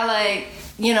 like,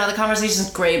 you know, the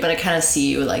conversation's great, but I kind of see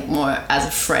you like more as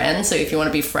a friend. So if you want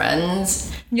to be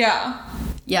friends. Yeah.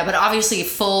 Yeah, but obviously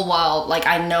full well, like,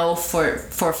 I know for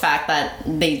a fact that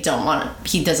he doesn't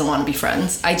want to be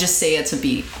friends. I just say it to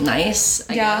be nice,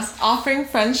 I guess. Offering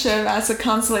friendship as a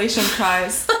consolation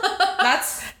prize.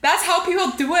 That's how people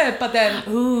do it, but then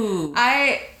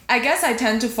I guess I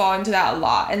tend to fall into that a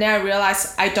lot, and then I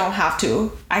realize I don't have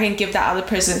to. I can give that other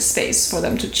person space for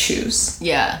them to choose.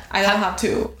 Yeah. I don't have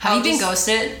to. Have you been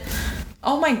ghosted?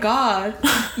 Oh my god.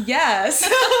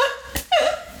 Yes.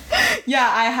 Yeah,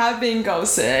 I have been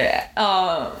ghosted.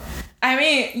 I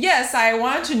mean, yes, I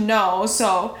want to know.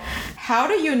 So, how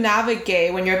do you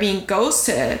navigate when you're being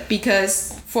ghosted?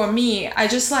 Because for me, I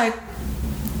just like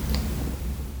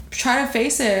try to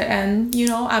face it, and you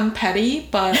know, I'm petty,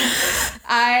 but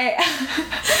I'm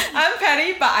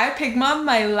petty, but I pick up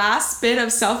my last bit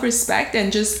of self-respect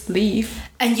and just leave.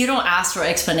 And you don't ask for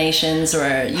explanations,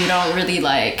 or you don't really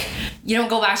like, you don't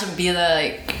go back and be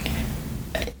like.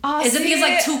 Is it because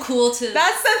like too cool to?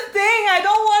 That's the thing. I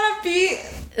don't want to be.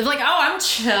 It's like, I'm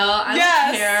chill. I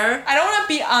don't care. I don't want to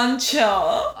be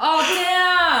unchill. Oh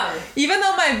damn! Even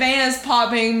though my vein is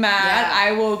popping mad,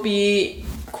 I will be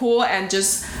cool and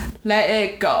just let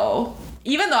it go.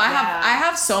 Even though I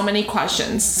have so many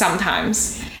questions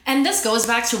sometimes. And this goes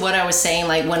back to what I was saying.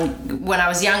 Like when I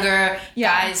was younger,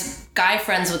 guy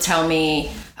friends would tell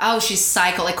me, oh, she's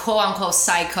psycho, like quote unquote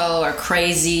psycho or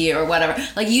crazy or whatever.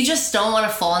 Like, you just don't want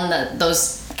to fall in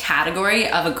those category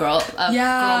of a girl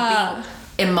girl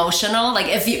being emotional. Like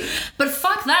but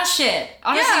fuck that shit.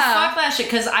 Honestly, fuck that shit,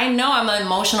 because I know I'm an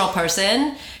emotional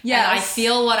person. And I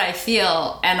feel what I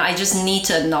feel, and I just need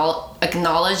to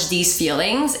acknowledge these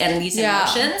feelings and these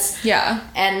emotions.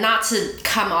 And not to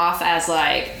come off as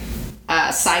like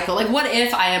a psycho. Like, what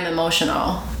if I am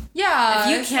emotional?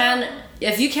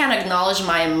 If you can't acknowledge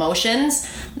my emotions,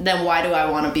 then why do I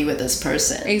want to be with this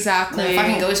person? Exactly. Then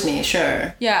fucking ghost me,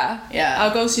 sure. Yeah.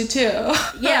 I'll ghost you too.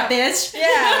 Yeah, bitch.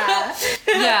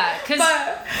 Yeah.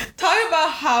 But talk about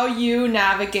how you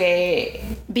navigate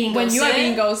being when ghosted. you are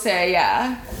being ghosted.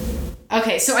 Yeah.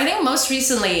 Okay, so I think most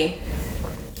recently,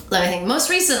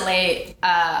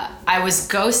 I was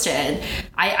ghosted.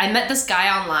 I met this guy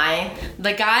online,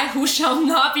 the guy who shall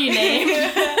not be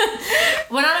named.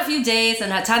 Went on a few dates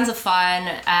and had tons of fun.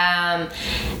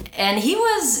 And he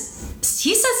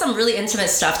said some really intimate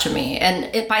stuff to me.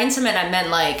 And by intimate, I meant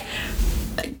like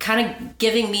kind of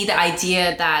giving me the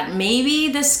idea that maybe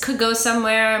this could go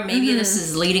somewhere. Maybe this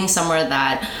is leading somewhere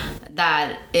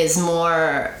that is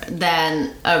more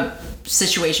than a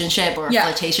situationship or a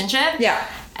flirtationship. Yeah.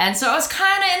 And so I was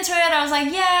kind of into it. I was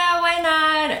like, yeah, why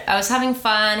not? I was having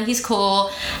fun. He's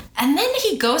cool. And then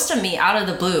he ghosted me out of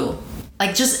the blue.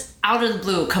 Like, just out of the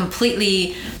blue,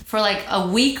 completely, for like a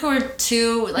week or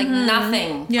two, like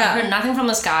nothing. I heard nothing from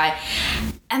this guy.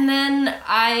 And then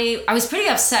I was pretty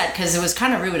upset because it was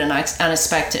kind of rude and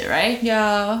unexpected, right?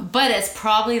 Yeah. But it's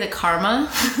probably the karma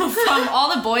from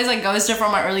all the boys I ghosted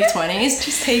from my early 20s.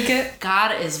 Just take it.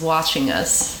 God is watching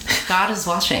us. God is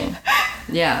watching.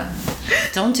 Yeah.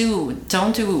 Don't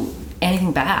do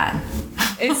anything bad.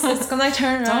 It's gonna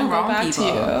turn around and go back people.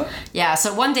 To you. Yeah,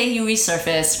 so one day he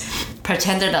resurfaced,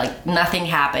 pretended like nothing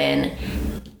happened,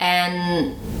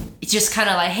 and just kind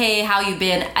of like, hey, how you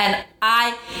been? And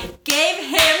I gave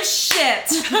him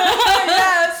shit.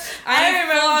 Yes, I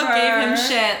remember. Gave him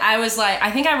shit. I was like,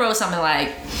 I think I wrote something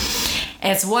like,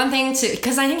 it's one thing to,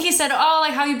 because I think he said, oh,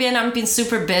 like, how you been? I've been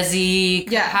super busy.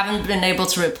 Haven't been able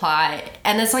to reply.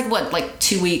 And it's like, what, like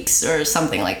 2 weeks or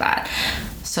something like that.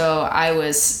 So I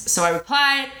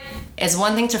replied, it's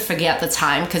one thing to forget the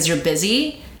time because you're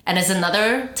busy, and it's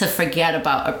another to forget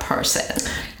about a person.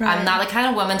 Right. I'm not the kind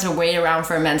of woman to wait around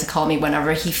for a man to call me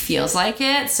whenever he feels like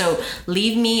it. So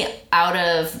leave me out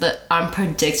of the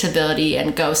unpredictability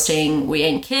and ghosting. We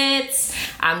ain't kids.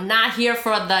 I'm not here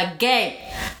for the game.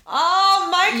 Oh,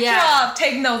 mic drop.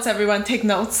 Take notes, everyone. Take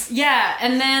notes. Yeah,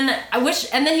 and then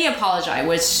he apologized,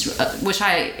 which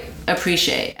I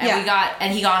appreciate.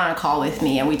 And he got on a call with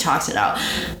me and we talked it out.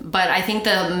 But I think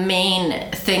the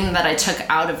main thing that I took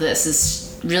out of this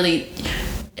is really,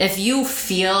 if you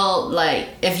feel like,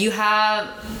 if you have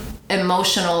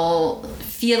emotional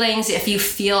feelings, if you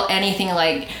feel anything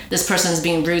like this person's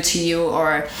being rude to you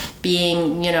or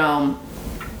being,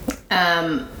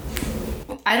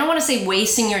 I don't want to say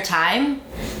wasting your time,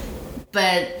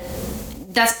 but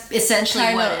that's essentially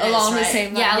kind what it is, along right? the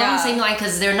same line. Yeah, along the same line,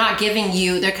 because they're not giving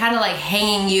you, they're kind of like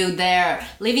hanging you there,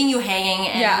 leaving you hanging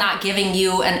and not giving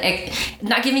you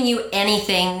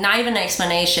anything, not even an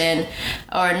explanation,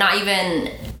 or not even,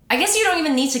 I guess you don't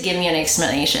even need to give me an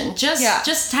explanation.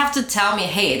 Just have to tell me,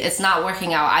 hey, it's not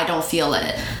working out. I don't feel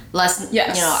it.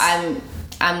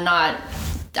 I'm not,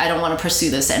 I don't want to pursue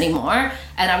this anymore.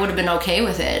 And I would have been okay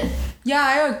with it. Yeah,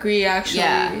 I agree, actually.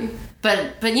 Yeah.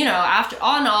 But after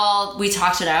all in all, we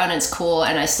talked it out and it's cool,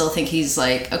 and I still think he's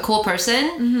like a cool person.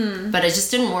 Mm-hmm. But it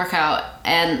just didn't work out,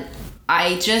 and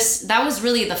that was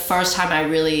really the first time I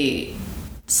really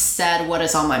said what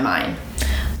is on my mind.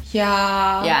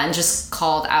 Yeah. Yeah, and just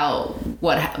called out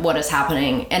what is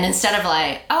happening, and instead of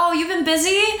like, oh, you've been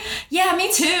busy? Yeah,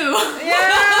 me too. Yeah.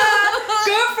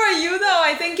 Good for you though.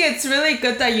 I think it's really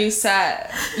good that you said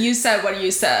what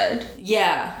you said.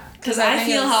 Yeah. Because I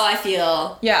feel how I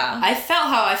feel. Yeah. I felt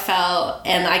how I felt,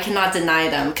 and I cannot deny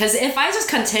them. Because if I just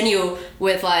continue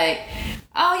with like,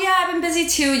 oh yeah, I've been busy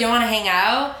too, you want to hang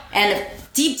out? And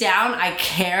deep down, I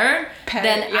care,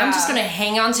 then I'm just going to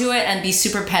hang on to it and be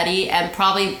super petty, and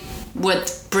probably would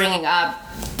bring up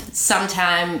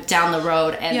sometime down the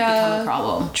road and become a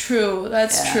problem. True.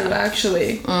 That's true,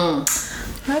 actually.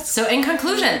 So in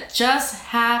conclusion, just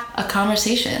have a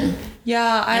conversation.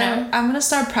 Yeah, I'm gonna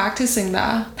start practicing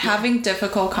that. Having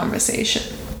difficult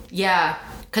conversation. Yeah,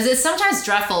 because it's sometimes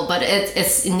dreadful, but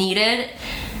it's needed.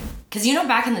 Because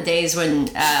back in the days when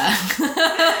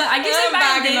I guess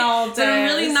back in the old days,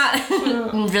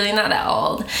 but I'm really not that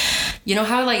old. You know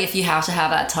how like if you have to have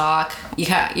that talk, you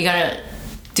gotta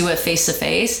do it face to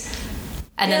face.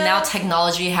 And then now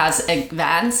technology has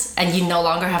advanced, and you no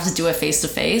longer have to do it face to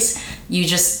face. You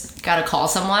just gotta call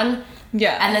someone.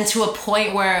 Yeah. And then to a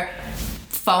point where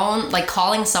phone, like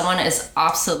calling someone is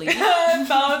obsolete.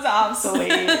 Phone's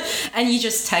obsolete. And you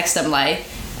just text them like,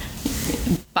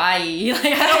 bye. Like,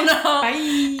 I don't know.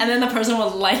 Bye. And then the person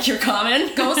will like your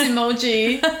comment. Ghost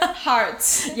emoji.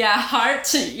 Hearts. Yeah,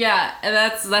 heart. Yeah, and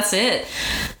that's it.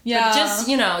 Yeah. But just,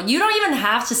 you know, you don't even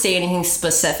have to say anything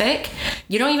specific.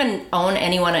 You don't even owe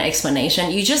anyone an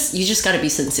explanation. You just gotta be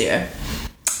sincere.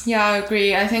 Yeah, I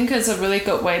agree. I think it's a really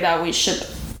good way that we should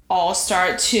all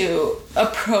start to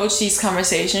approach these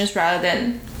conversations rather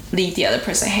than leave the other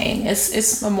person hanging.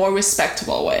 It's a more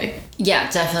respectable way.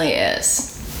 Yeah, definitely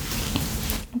is.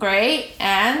 Great.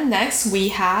 And next we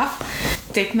have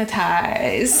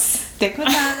Dickmatize. You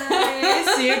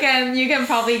can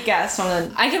probably guess from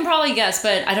the... I can probably guess,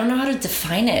 but I don't know how to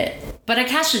define it. But I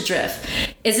catch the drift.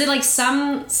 Is it like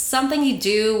something you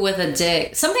do with a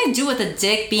dick? Something to do with a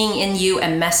dick being in you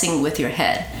and messing with your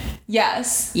head?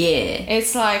 Yes. Yeah.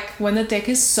 It's like when the dick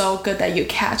is so good that you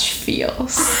catch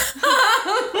feels.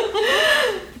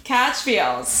 Catch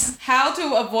feels. How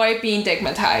to avoid being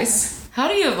dickmatized. How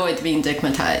do you avoid being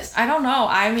dickmatized? I don't know.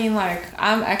 I mean, like,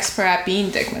 I'm expert at being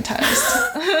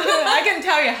dickmatized. I can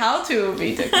tell you how to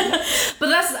be dickmatized. But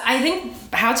I think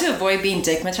how to avoid being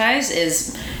dickmatized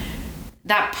is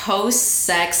that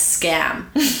post-sex scam.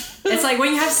 It's like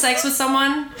when you have sex with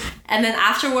someone and then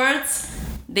afterwards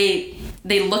they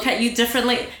look at you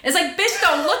differently. It's like, bitch,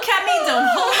 don't look at me, don't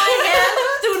hold my hand,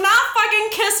 do not fucking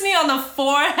kiss me on the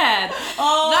forehead.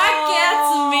 Oh, that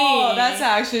gets me. That's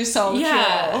actually so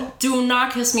true. Do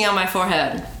not kiss me on my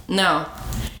forehead. No.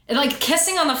 Like,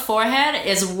 kissing on the forehead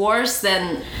is worse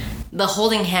than the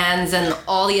holding hands and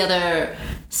all the other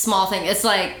small things. It's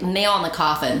like nail on the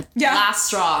coffin. Yeah. Last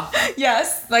straw.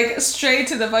 Yes, like straight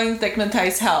to the fucking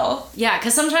dickmatized hell. Yeah,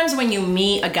 because sometimes when you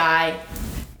meet a guy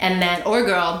and then, or a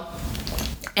girl,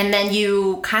 and then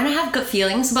you kind of have good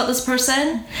feelings about this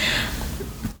person,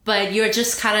 but you're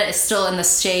just kind of still in the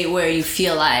state where you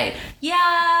feel like,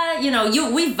 yeah, you know,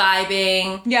 we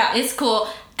vibing. Yeah. It's cool.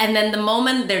 And then the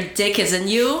moment their dick is in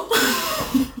you,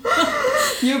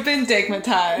 you've been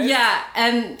dickmatized.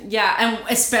 and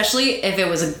especially if it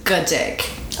was a good dick.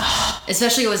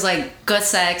 Especially if it was like good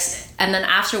sex, and then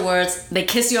afterwards they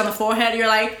kiss you on the forehead, you're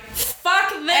like, fuck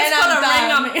this, and put I'm a done.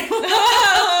 ring on me.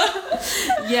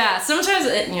 Yeah, sometimes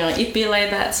it be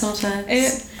like that sometimes.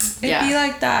 It be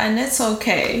like that, and it's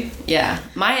okay. Yeah,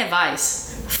 my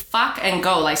advice: fuck and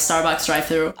go, like Starbucks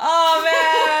drive-through. Oh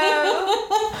man,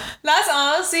 that's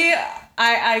honestly,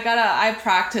 I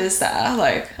practice that.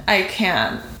 Like, I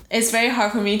can't. It's very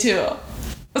hard for me to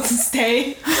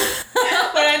stay.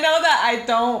 But I know that I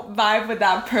don't vibe with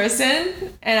that person,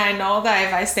 and I know that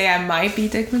if I stay, I might be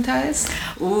dickmatized.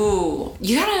 Ooh,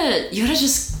 you gotta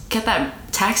just get that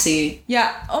taxi.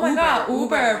 Yeah. Oh my god,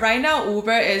 Uber. Right now,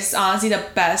 Uber is honestly the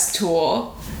best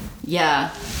tool. Yeah.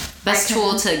 Best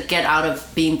tool to get out of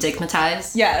being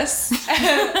dickmatized. Yes.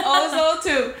 And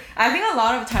also I think a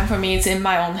lot of time for me, it's in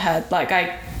my own head. Like,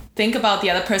 I think about the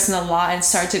other person a lot and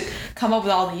start to come up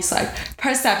with all these like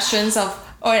perceptions of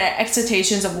or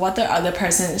expectations of what the other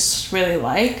person is really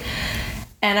like.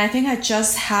 And I think I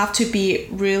just have to be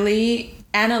really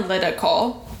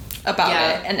analytical about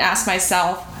it and ask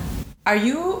myself,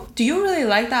 do you really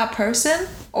like that person?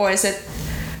 Or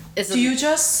do you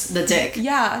just the dick?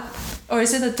 Yeah. Or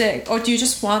is it the dick? Or do you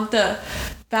just want the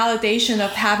validation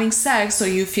of having sex so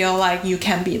you feel like you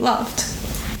can be loved?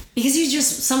 Because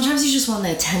sometimes you just want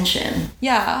the attention.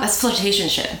 Yeah. That's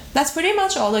Hoetationship. That's pretty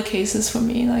much all the cases for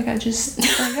me. Like,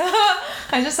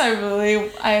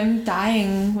 I'm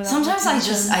dying without Sometimes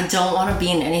attention. I don't want to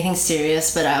be in anything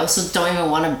serious, but I also don't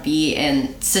even want to be in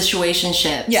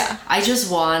situationships. Yeah. I just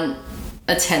want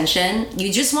attention. You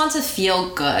just want to feel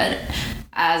good.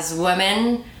 As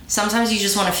women, sometimes you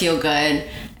just want to feel good.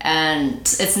 And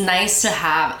it's nice to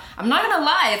have, I'm not gonna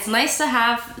lie, it's nice to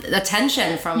have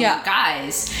attention from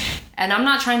guys. And I'm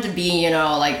not trying to be,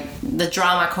 like the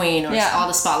drama queen or all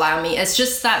the spotlight on me. It's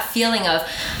just that feeling of,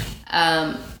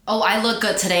 I look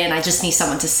good today and I just need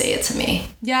someone to say it to me.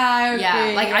 Yeah, I agree.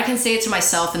 Yeah, like I can say it to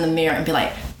myself in the mirror and be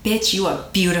like, bitch, you are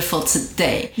beautiful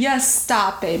today. Yes,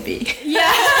 stop, baby.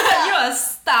 Yeah, you're a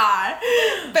star.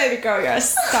 Baby girl, you're a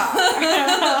star.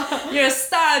 You're a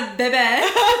star, baby.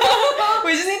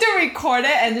 We just need to record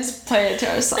it and just play it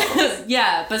to ourselves.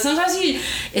 Yeah, but sometimes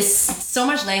it's so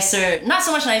much nicer, not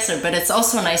so much nicer, but it's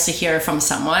also nice to hear from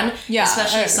someone. Yeah,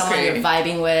 especially someone you're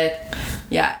vibing with.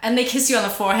 Yeah, and they kiss you on the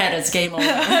forehead, it's game over.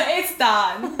 It's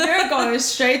done. You're going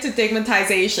straight to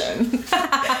dickmatization.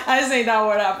 I just made that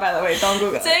word up, by the way. Don't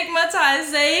Google it.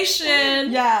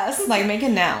 Dickmatization. Yes, like make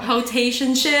it now.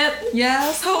 Hoetationship.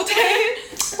 Yes,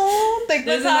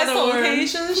 dickmatized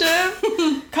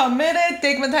Hoetationship. Committed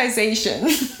dickmatization.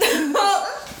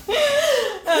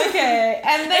 Okay,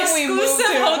 and then we move Exclusive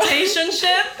to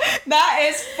Hoetationship. that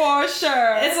is for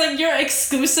sure. It's like you're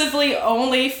exclusively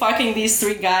only fucking these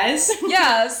 3 guys.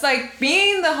 Yeah, it's like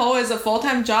being the hoe is a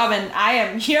full-time job, and I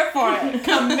am here for it,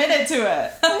 committed to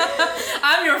it.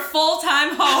 I'm your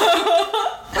full-time hoe.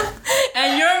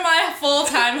 And you're my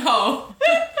full-time hoe.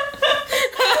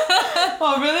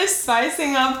 Well, really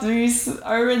spicing up these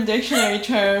Urban Dictionary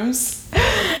terms.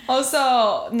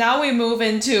 Also, now we move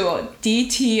into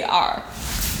DTR.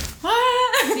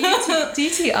 What?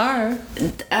 DTR.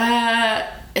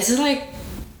 Is it like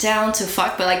down to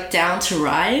fuck, but like down to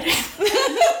ride?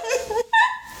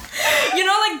 You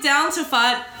know, like down to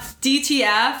fuck,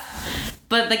 DTF,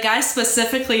 but the guy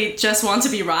specifically just wants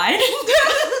to be ride.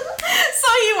 So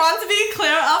he wants to be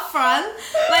clear up front.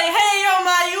 Like, hey, yo,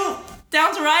 ma, you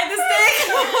down to ride this thing?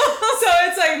 So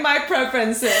it's like my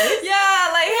preferences. Yeah,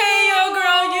 like, hey, yo,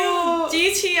 girl, you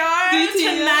DTR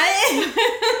tonight?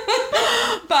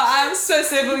 But I'm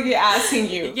specifically asking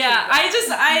you. Yeah, I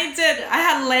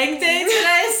had leg day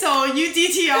today, so you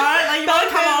DTR, like, you want to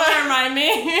come over and ride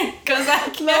me? Because I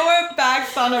can't. Lower back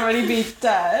thought already be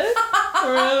dead.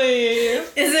 Really?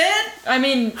 Is it? I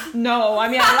mean, no. I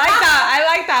mean, I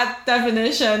like that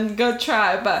definition. Good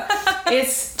try, but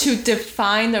it's to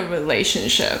define the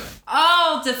relationship.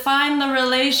 Oh, define the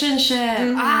relationship.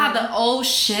 Ah, the oh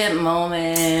shit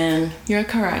moment. You're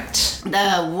correct.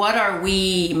 The what are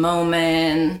we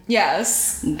moment.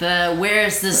 Yes. The where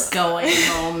is this going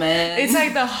moment. It's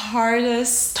like the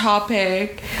hardest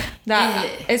topic that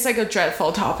it's like a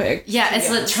dreadful topic. Yeah, it's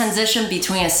the transition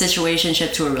between a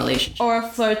situationship to a relationship. Or a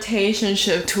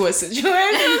flirtationship to a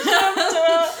situationship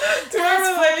to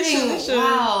a relationship.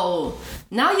 Wow.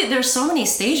 Now there's so many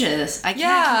stages. I can't keep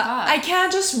up. I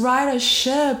can't just ride a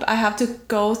ship. I have to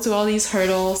go through all these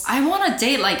hurdles. I want to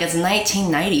date like it's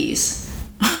 1990s.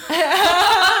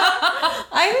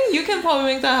 I mean, you can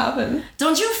probably make that happen.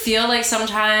 Don't you feel like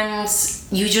sometimes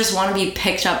you just want to be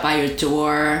picked up by your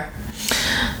door?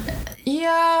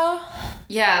 Yeah.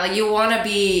 Yeah, like you want to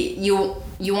be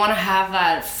you want to have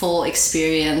that full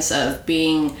experience of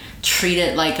being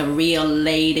treated like a real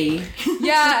lady.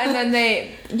 Yeah, and then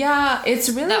it's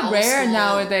really That rare old school.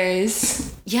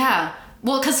 nowadays. Yeah.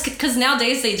 Well, cause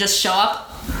nowadays they just show up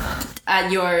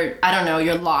at your, I don't know,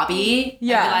 your lobby.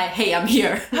 Yeah. And be like, hey, I'm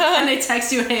here. And they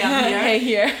text you, hey, I'm here. Hey,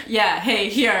 here. Yeah, hey,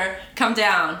 here, come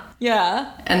down.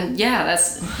 Yeah. And yeah,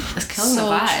 that's killing the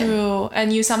So vibe. true.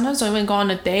 And you sometimes don't even go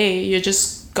on a date. You're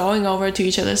just going over to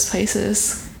each other's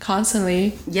places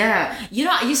constantly. Yeah. You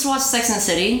know, I used to watch Sex and the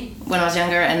City when I was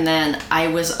younger, and then I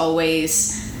love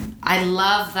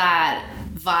that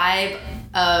vibe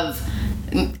of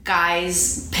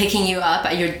guys picking you up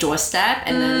at your doorstep,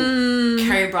 and then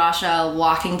Carrie Bradshaw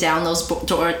walking down those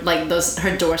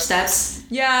her doorsteps.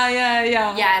 Yeah.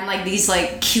 Yeah, and like these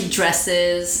like cute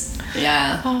dresses.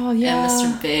 Yeah. Oh, yeah. And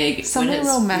Mr. Big Something with his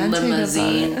romantic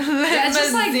limousine. about it. Yeah, it's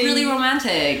just like Limousine. really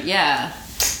romantic. Yeah.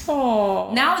 Oh.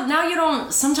 Now you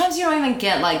don't. Sometimes you don't even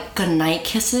get like goodnight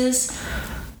kisses.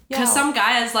 Because Yeah. some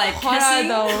guy is like What are kissing,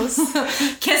 those?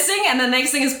 kissing, and the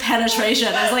next thing is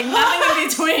penetration. There's like nothing in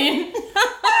between.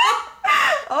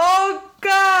 Oh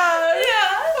God.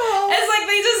 Yeah. It's like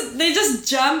they just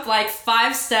jump like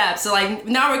 5 steps. So like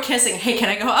now we're kissing. Hey, can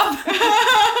I go up?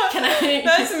 Can I?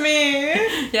 That's me.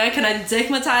 Yeah, can I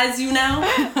dickmatize you now?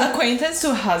 Acquaintance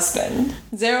to husband.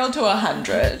 0 to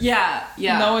 100. Yeah.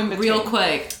 No in between. Real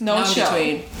quick. No in show.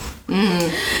 between.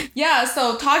 Yeah,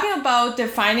 so talking about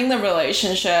defining the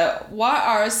relationship, what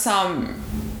are some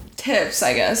tips,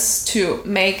 I guess, to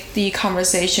make the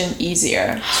conversation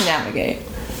easier to navigate?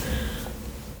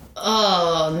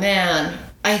 Oh man,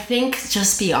 I think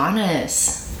just be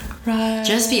honest. Right.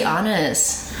 Just be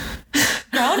honest.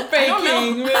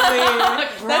 Groundbreaking, really.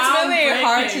 That's really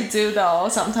hard to Groundbreaking. do though,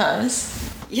 sometimes.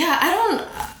 Yeah,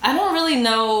 I don't really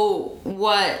know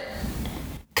what,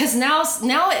 cause now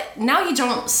you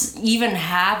don't even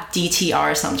have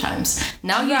DTR sometimes.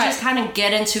 Now you Right. just kind of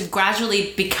get into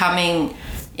gradually becoming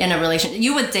in a relationship.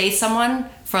 You would date someone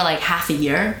for like half a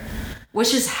year,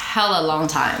 which is hella long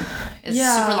time. It's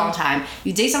Yeah. super long time.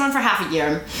 You date someone for half a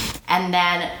year, and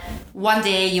then one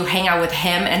day you hang out with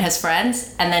him and his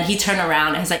friends, and then he turn around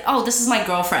and he's like, "Oh, this is my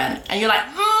girlfriend," and you're like,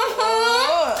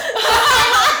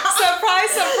 Surprise,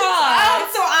 surprise.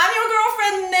 so I'm your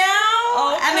girlfriend now?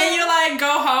 Okay. And then you like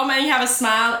go home and you have a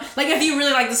smile. Like if you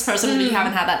really like this person but you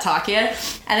haven't had that talk yet.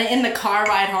 And then in the car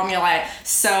ride home you're like,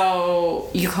 so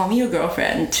you call me your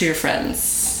girlfriend to your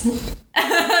friends.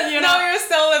 You know? You're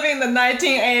still living in the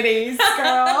 1980s,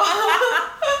 girl.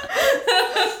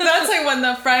 That's like when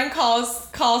the friend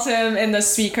calls him in the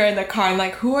speaker in the car and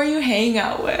like, who are you hanging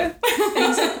out with? And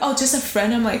he's like, oh, just a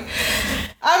friend. I'm like,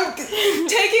 I'm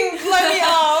taking let me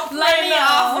off. Let me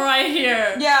off right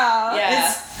here.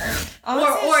 Yeah.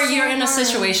 Or you're in a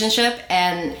situationship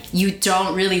and you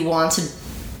don't really want to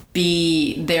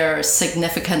be their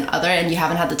significant other and you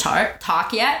haven't had the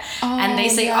talk yet, and they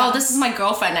say, oh, this is my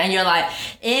girlfriend, and you're like,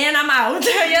 and I'm out.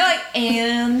 You're like,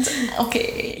 and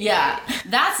okay. Yeah,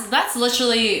 that's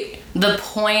literally the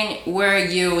point where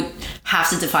you have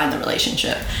to define the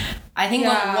relationship. I think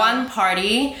when one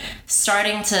party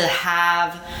starting to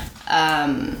have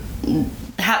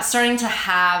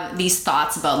these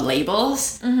thoughts about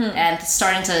labels, and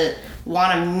starting to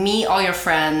want to meet all your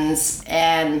friends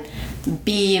and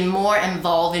be more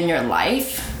involved in your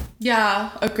life. Yeah,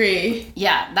 agree.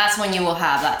 Yeah, that's when you will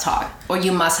have that talk, or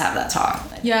you must have that talk.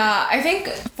 Yeah, I think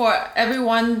for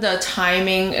everyone the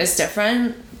timing is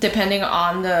different depending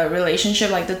on the relationship,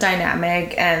 like the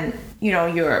dynamic and, you know,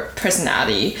 your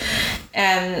personality.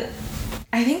 And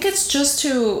I think it's just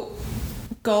to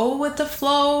go with the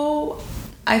flow,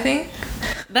 I think.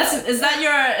 Is that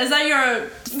your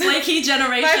flaky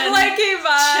generation? My flaky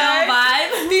vibe. Chill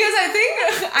vibe. Because I think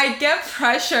I get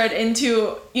pressured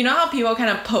into, you know how people kind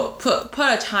of put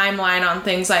a timeline on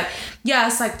things like,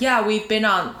 yes, like, yeah, we've been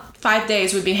on 5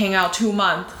 days, we've been hanging out 2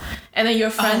 months. And then your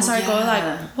friends going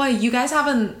like, wait, you guys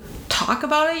haven't talked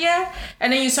about it yet?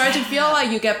 And then you start to feel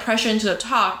like you get pressured into the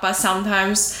talk, but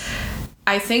sometimes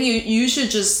I think you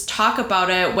should just talk about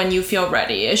it when you feel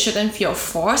ready. It shouldn't feel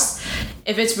forced.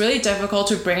 If it's really difficult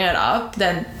to bring it up,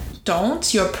 then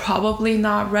don't. You're probably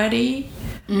not ready.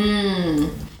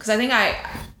 Because I think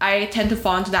I tend to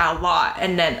fall into that a lot,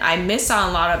 and then I miss out on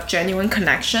a lot of genuine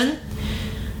connection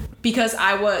because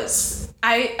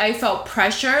I felt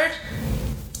pressured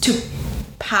to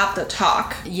have the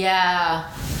talk. Yeah.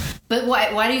 But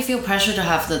why do you feel pressure to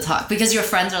have the talk? Because your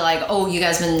friends are like, oh, you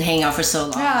guys been hanging out for so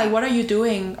long. Yeah, like, what are you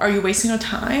doing? Are you wasting your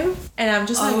time? And I'm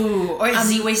just or is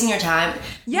he wasting your time?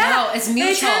 Yeah. No, it's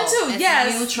mutual.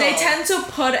 They tend to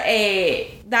put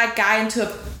that guy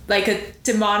into a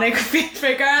demonic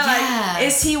figure. Like,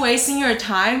 is he wasting your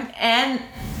time? And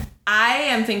I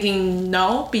am thinking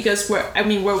no, because we're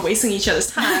wasting each other's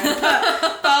time.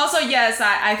 but also, yes,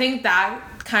 I think that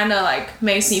kind of like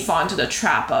makes me fall into the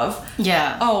trap of,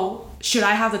 oh, should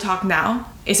I have the talk now?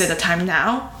 Is it the time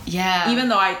now? Yeah. Even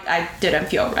though I didn't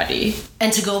feel ready.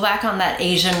 And to go back on that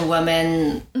Asian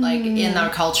woman, like in our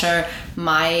culture,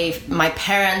 my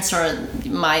parents or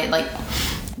my like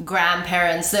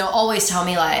grandparents, they'll always tell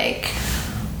me like,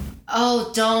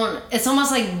 oh, it's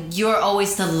almost like you're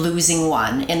always the losing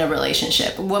one in a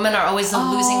relationship. Women are always the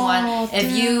losing one. Damn.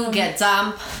 If you get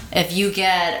dumped, if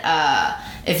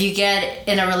you get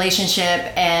in a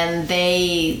relationship and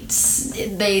they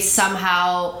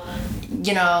somehow,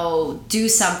 you know, do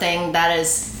something that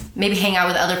is maybe hang out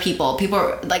with other people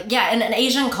are like, in an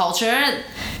Asian culture,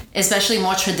 especially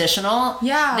more traditional,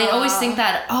 they always think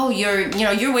that, oh,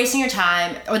 you're wasting your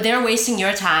time, or they're wasting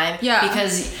your time,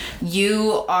 because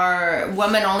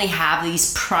women only have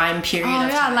these prime period of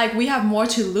time. Like we have more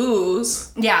to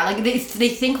lose. Yeah, like they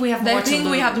think we have more to lose. They think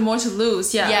we have more to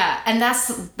lose. Yeah, and that's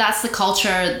the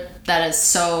culture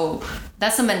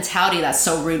that's the mentality that's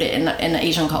so rooted in the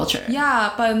Asian culture.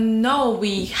 Yeah, but no,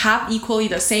 we have equally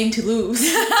the same to lose.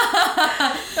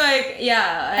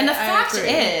 And the fact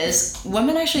is,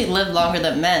 women actually live longer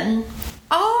than men.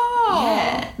 Oh,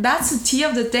 yeah. That's the tea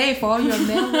of the day for all your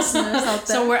male listeners out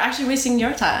there. So we're actually wasting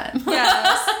your time.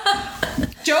 Yes.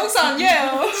 Joke's on you.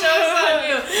 Joke's on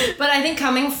you. But I think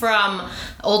coming from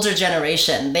older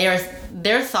generation,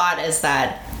 their thought is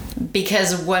that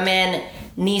because women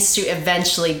needs to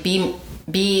eventually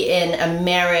be in a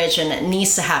marriage and it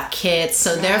needs to have kids,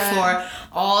 so therefore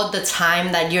all the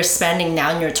time that you're spending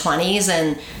now in your 20s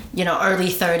and, you know, early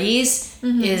 30s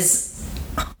is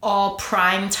all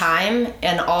prime time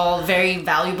and all very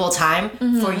valuable time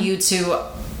for you to,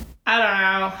 I don't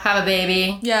know, have a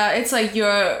baby. Yeah, it's like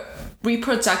your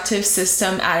reproductive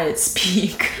system at its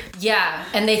peak. Yeah,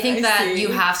 and they think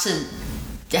you have to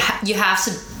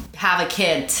have a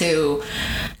kid to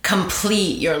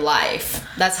complete your life.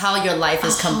 That's how your life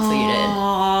is completed.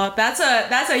 Oh, that's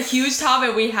a huge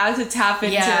topic we have to tap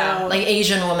into. Yeah, like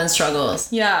Asian women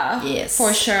struggles. Yeah. Yes.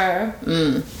 For sure.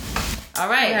 All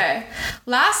right. Okay.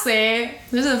 Lastly,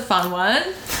 this is a fun one.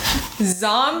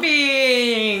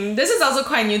 Zombieing. This is also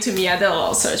quite new to me. I did a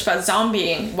little search, but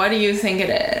zombieing, what do you think it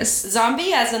is?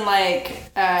 Zombie as in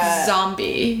like...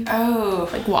 zombie. Oh.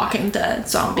 Like Walking Dead.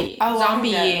 Zombie. Oh,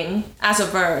 zombieing as a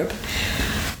verb.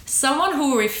 Someone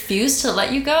who refused to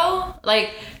let you go?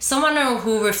 Like, someone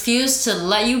who refused to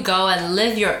let you go and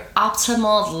live your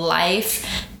optimal life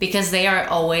because they are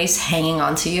always hanging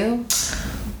on to you?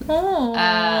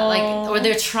 Oh. Or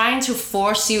they're trying to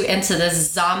force you into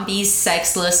this zombie,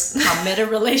 sexless, committed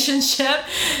relationship.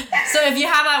 So if you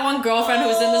have that one girlfriend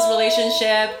who's in this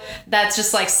relationship that's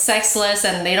just like sexless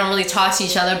and they don't really talk to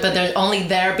each other, but they're only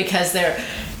there because they're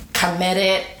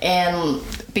committed and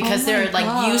because they're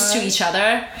like used to each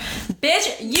other.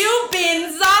 Bitch, you've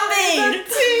been zombied!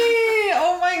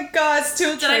 Oh my god, it's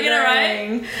too triggering. Did I get it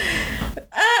right?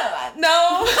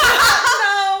 No.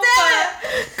 No. But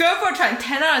good for trying.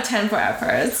 10 out of 10 for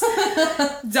efforts.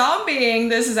 Zombieing,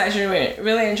 this is actually really,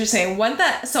 really interesting.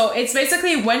 So it's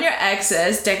basically when your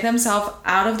exes dig themselves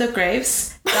out of the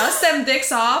graves, dust them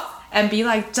dicks off, and be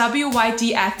like,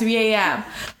 WYD at 3 a.m.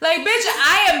 Like, bitch,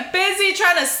 I am busy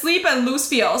trying to sleep and lose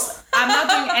feels. I'm not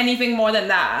doing anything more than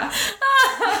that.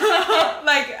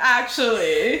 Like,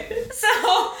 actually.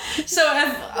 So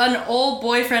if an old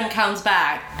boyfriend comes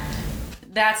back,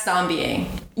 that's zombieing.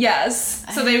 Yes.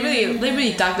 So they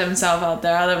really dug themselves out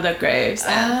of the graves.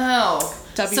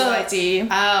 WYD.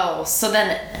 So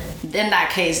then in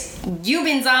that case, you've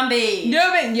been zombied.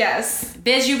 Yes.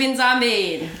 Bitch, you've been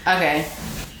zombied. Okay.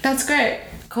 That's great.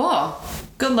 Cool.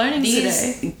 Good learnings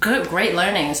today. Great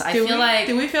learnings. Do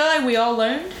we feel like we all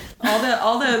learned?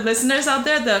 All the listeners out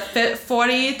there, the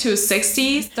 40 to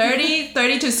 60s, 30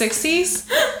 to 60s,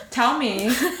 tell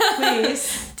me,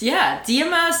 please. Yeah,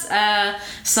 DM us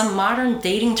some modern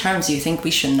dating terms you think we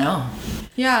should know.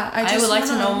 Yeah, I would like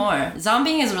to know more.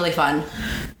 Zombieing is really fun.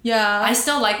 Yeah. I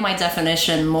still like my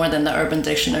definition more than the Urban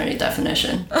Dictionary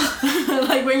definition.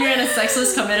 Like when you're in a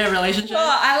sexless, committed relationship.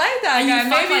 Oh, I like that. And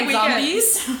maybe we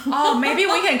zombies. Maybe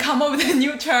we can come up with a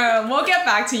new term. We'll get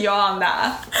back to you on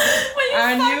that. When you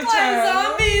Our new term.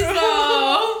 Zombies,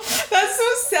 though. That's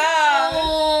so sad.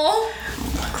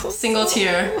 Aww. Single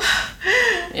tear.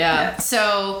 Yeah.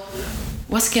 So,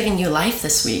 what's giving you life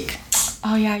this week?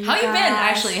 Oh yeah. How you been?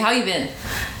 Actually, how you been?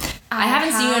 I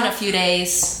haven't seen you in a few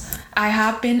days. I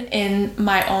have been in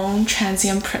my own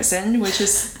transient prison, which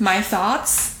is my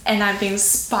thoughts, and I've been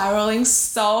spiraling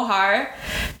so hard.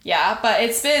 Yeah, but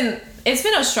it's been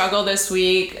a struggle this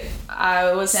week.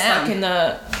 I was stuck in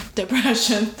the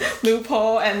depression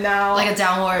loophole, and now like a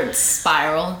downward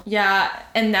spiral. Yeah,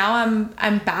 and now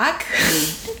I'm back.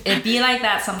 It'd be like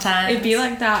that sometimes. It'd be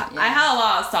like that. Yeah. I had a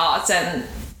lot of thoughts, and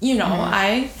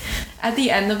at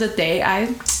the end of the day, I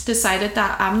decided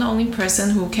that I'm the only person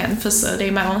who can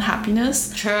facilitate my own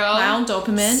happiness. True. My own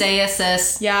dopamine. Say it,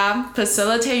 sis. Yeah,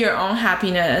 facilitate your own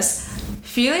happiness.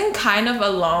 Feeling kind of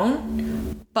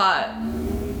alone, but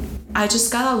I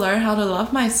just gotta learn how to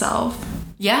love myself.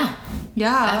 Yeah.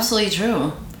 Yeah. Absolutely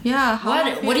true. Yeah.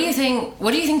 What do you think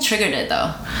triggered it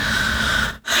though?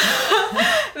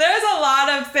 There's a lot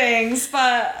of things,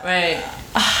 but right.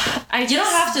 You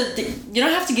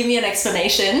don't have to give me an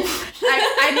explanation.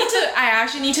 I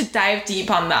actually need to dive deep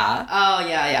on that. Oh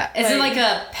yeah. Is it like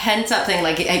a pent up thing?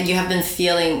 Like you have been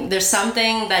feeling there's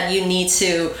something that you need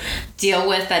to deal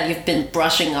with that you've been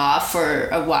brushing off for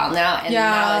a while now, and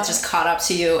now it just caught up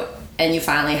to you, and you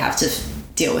finally have to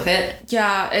deal with it.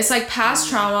 Yeah, it's like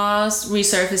past traumas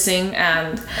resurfacing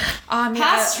and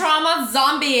past trauma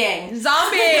zombieing.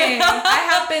 I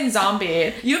have been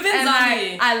zombied. You've been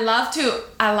zombied. I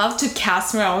love to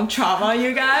cast my own trauma,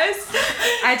 you guys.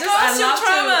 I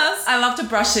love to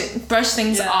brush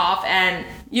things off, and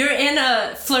you're in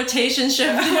a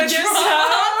flirtationship with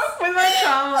yourself, with my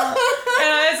trauma,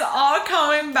 and it's all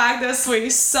coming back this week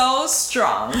so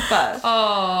strong. But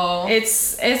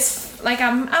it's like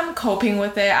I'm coping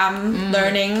with it. I'm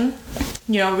learning,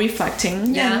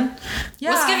 reflecting. Yeah.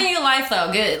 What's giving you life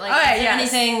though? Good. Like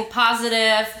anything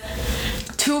positive?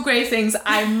 2 great things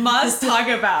I must talk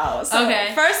about. So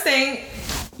first thing,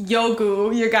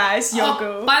 Yogu, you guys,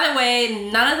 Yogu. By the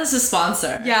way, none of this is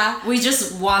sponsored. Yeah. We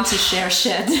just want to share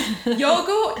shit.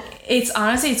 Yogu, it's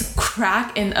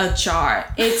crack in a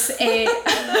jar. It's a...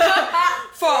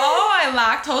 For all my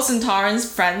lactose intolerant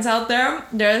friends out there,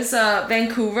 there's a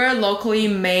Vancouver locally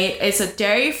made, it's a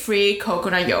dairy-free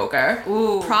coconut yogurt.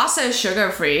 Ooh. Processed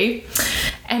sugar-free.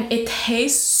 And it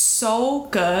tastes so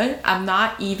good. I'm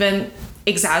not even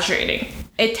exaggerating.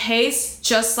 It tastes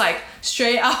just like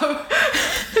straight up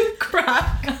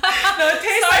crack. No, it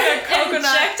tastes like a coconut.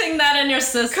 Injecting that in your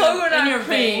system, in your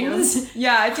veins.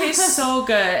 Yeah, it tastes so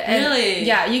good. And really?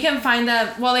 Yeah, you can find them,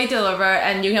 they deliver,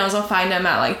 and you can also find them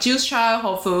at like Juice Trial,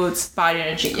 Whole Foods, Body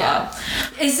Energy Club.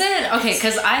 Yeah. Is it, okay,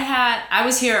 because I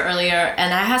was here earlier,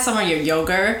 and I had some of your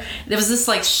yogurt. There was this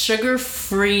like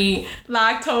sugar-free,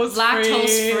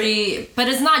 lactose-free, but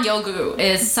it's not yogurt,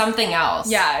 it's something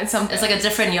else. Yeah, it's something. It's like a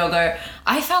different yogurt.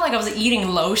 I felt like I was eating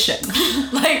lotion.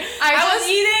 Like I was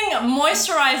eating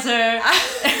moisturizer.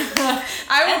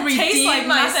 I would redeem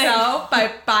myself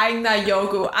by buying that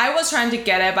yogurt. I was trying to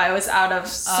get it, but it was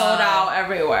sold out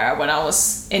everywhere when I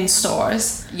was in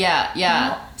stores.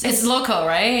 Yeah. It's local,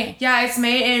 right? Yeah, it's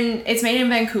made in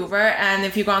Vancouver, and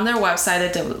if you go on their website,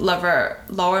 they deliver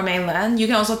Lower Mainland. You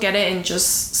can also get it in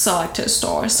just selected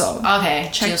stores. So okay,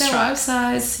 check their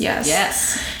websites.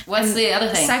 Yes. What's the other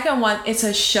thing? Second one, it's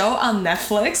a show on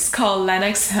Netflix called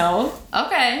Lenox Hill.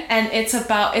 Okay. And it's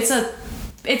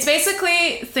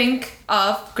basically, think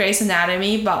of Grey's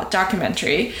Anatomy, but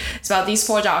documentary. It's about these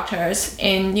 4 doctors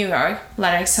in New York,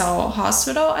 Lenox Hill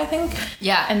Hospital, I think.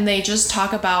 Yeah. And they just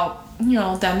talk about,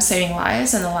 them saving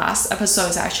lives. And the last episode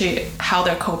is actually how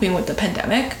they're coping with the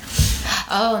pandemic.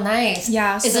 Oh, nice.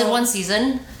 Yeah. Is it one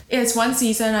season? It's one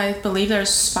season. I believe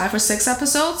there's 5 or 6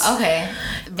 episodes. Okay.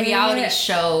 Reality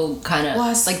show kind of,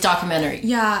 like documentary.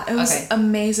 Yeah, it was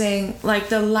amazing. Like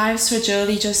the life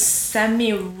fragility just sent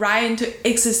me right into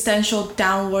existential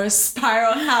downward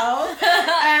spiral hell.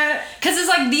 Because it's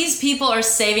like these people are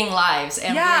saving lives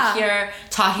and we're here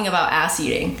talking about ass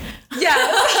eating. Yeah.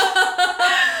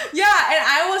 Yeah, and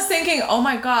I was thinking, oh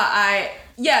my god,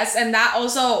 yes, and that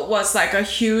also was like a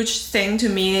huge thing to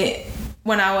me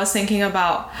when I was thinking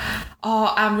about,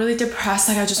 I'm really depressed,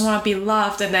 like I just want to be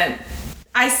loved, and then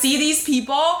I see these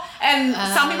people and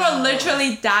some people are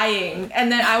literally dying,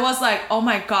 and then I was like, oh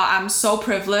my god, I'm so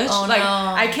privileged.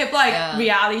 I kept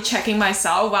reality checking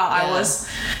myself while I was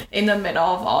in the middle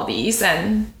of all these,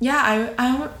 and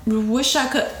I wish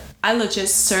I legit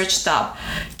searched up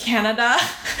Canada.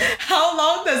 How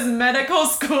long does medical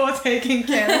school take in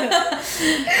Canada?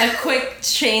 A quick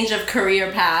change of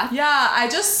career path. Yeah,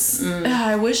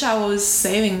 I wish I was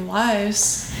saving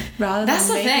lives rather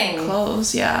than making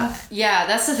clothes. Yeah. Yeah,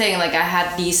 that's the thing. Like I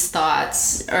had these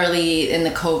thoughts early in the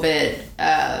COVID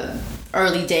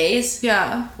early days.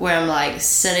 Yeah. Where I'm like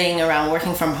sitting around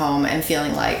working from home and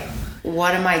feeling like,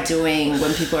 what am I doing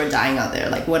when people are dying out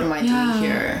there? Like, what am I doing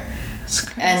here?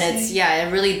 And it's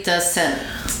it really does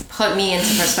put me into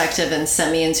perspective and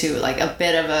sent me into like a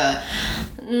bit of a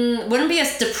wouldn't be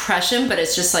a depression, but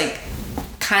it's just like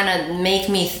kind of made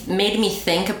me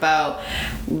think about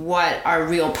what our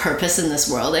real purpose in this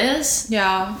world is.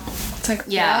 Yeah, it's like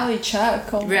reality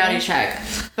check. Reality check.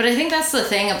 But I think that's the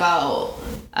thing about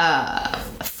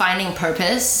finding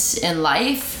purpose in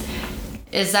life.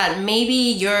 Is that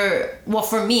maybe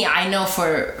for me, I know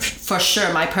for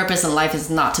sure my purpose in life is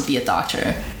not to be a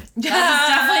doctor. That's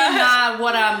definitely not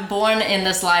what I'm born in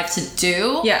this life to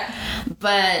do. Yeah.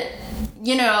 But,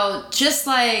 just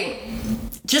like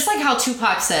how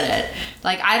Tupac said it,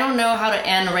 like, I don't know how to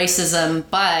end racism,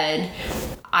 but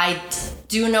I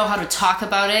do know how to talk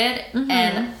about it. Mm-hmm.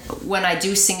 And when I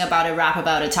do sing about it, rap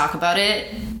about it, talk about it,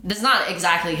 that's not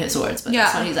exactly his words, but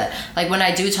that's what he said. Like, when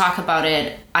I do talk about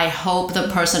it, I hope the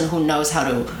person who knows how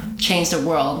to change the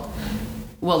world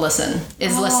will listening.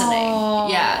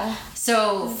 Yeah.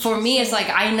 So for me, it's like,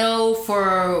 I know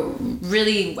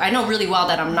really well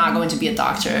that I'm not going to be a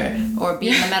doctor or be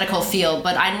in the medical field,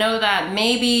 but I know that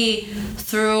maybe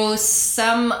through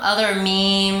some other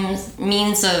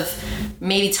means of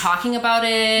maybe talking about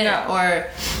it or,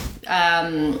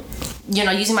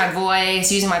 using my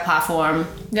voice, using my platform.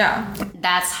 Yeah.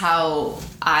 That's how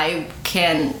I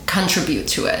can contribute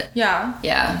to it. Yeah.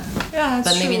 Yeah. Yeah,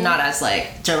 but maybe not as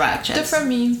like direct. Different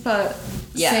means, but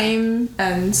same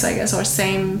ends, I guess, or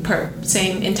same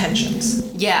intentions.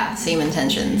 Yeah, same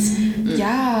intentions. Mm.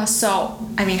 Yeah. So,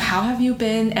 I mean, how have you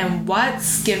been, and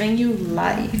what's giving you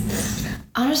life?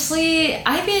 Honestly,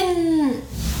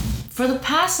 for the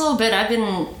past little bit, I've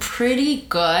been pretty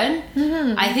good.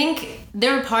 Mm-hmm. I think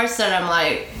there are parts that I'm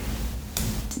like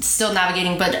still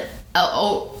navigating, but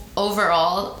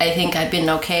overall, I think I've been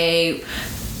okay.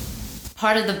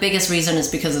 Part of the biggest reason is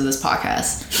because of this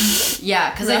podcast.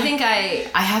 Yeah, because I think I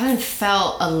haven't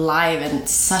felt alive in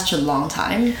such a long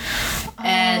time.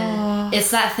 And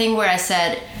it's that thing where I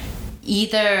said,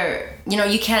 either,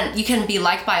 you can be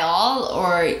liked by all,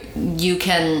 or you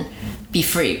can be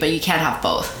free, but you can't have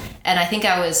both. And I think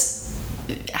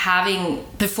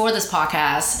before this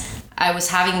podcast, I was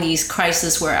having these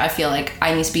crises where I feel like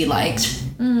I need to be liked.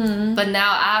 Mm-hmm. But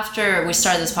now after we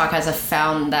started this podcast, I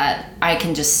found that I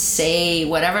can just say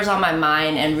whatever's on my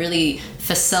mind and really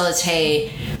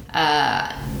facilitate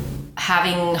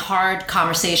having hard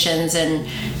conversations, and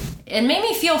it made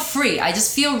me feel free. I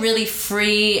just feel really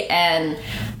free and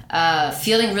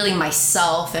feeling really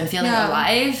myself and feeling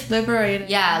alive. Liberating.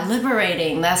 Yeah,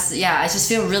 liberating. I just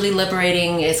feel really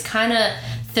liberating. It's kind of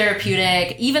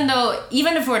therapeutic. Even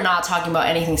if we're not talking about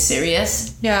anything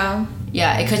serious. Yeah.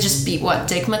 Yeah, it could just be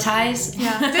Dickmatized.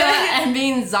 Yeah. And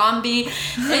being zombie.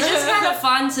 It's just kind of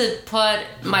fun to put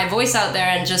my voice out there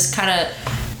and just kind of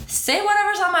say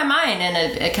whatever's on my mind, and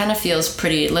it kind of feels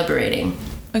pretty liberating.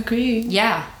 Agree.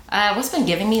 Yeah. What's been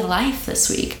giving me life this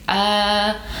week?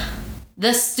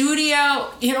 The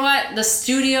Studio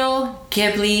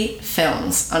Ghibli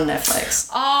films on Netflix.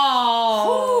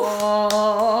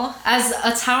 Oh. As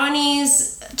a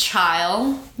Taiwanese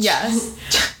child, Yes.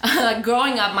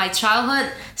 growing up, my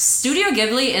childhood, Studio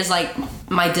Ghibli is like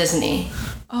my Disney.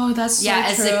 Oh, that's so Yeah,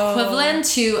 it's true. equivalent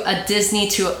to a Disney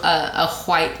to a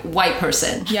white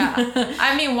person. Yeah.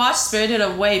 I mean, watch Spirited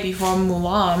Away before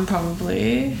Mulan,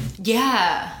 probably.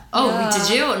 Yeah. Oh, Yeah. did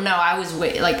you? No, I was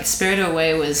Spirited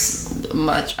Away was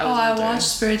much. I watched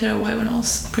Spirited Away when I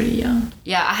was pretty young.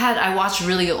 Yeah, I watched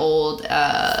really old.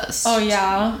 Oh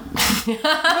yeah.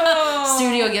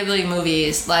 Studio Ghibli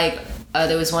movies. Like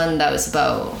there was one that was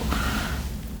about.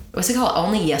 What's it called?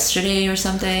 Only Yesterday or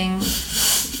something.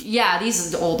 Yeah, these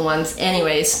are the old ones.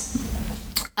 Anyways,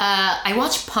 I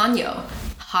watched Ponyo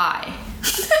High,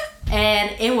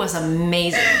 and it was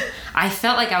amazing. I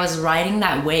felt like I was riding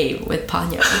that wave with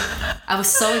Ponyo. I was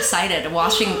so excited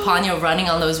watching Ponyo running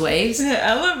on those waves.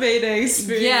 Elevated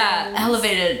experience. Yeah,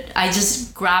 elevated. I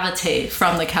just gravitate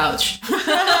from the couch.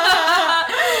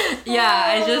 Yeah,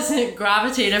 I just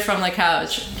gravitated from the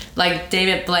couch like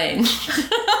David Blaine.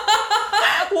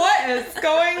 What is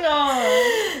going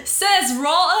on? Says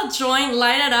roll a joint,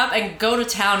 light it up, and go to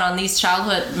town on these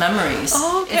childhood memories.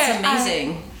 Okay, It's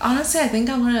amazing. Honestly, I think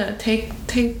I'm gonna take.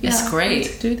 It's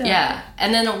great. Do that. Yeah,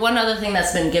 and then one other thing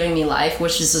that's been giving me life,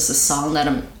 which is just a song that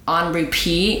I'm on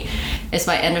repeat, is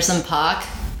by Anderson .Paak,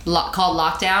 called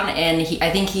Lockdown, and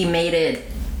I think he made it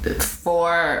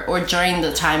before or during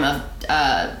the time of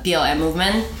BLM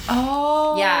movement.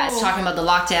 Oh. Yeah, it's talking about the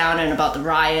lockdown and about the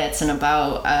riots and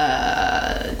about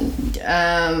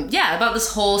about this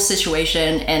whole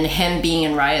situation and him being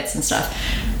in riots and stuff.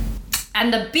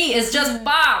 And the beat is just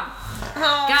bomb.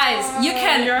 Oh, Guys, you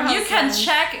can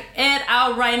check it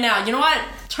out right now. You know what?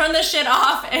 Turn this shit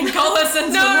off and go listen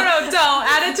to No, don't.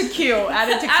 Add it to queue. Add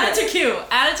it to queue.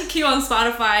 Add it to queue on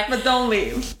Spotify. But don't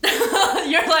leave.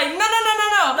 You're like, no,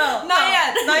 not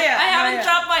yet. Not yet. I haven't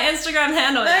dropped my Instagram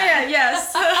handle yet. Yeah,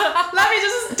 yes. Let me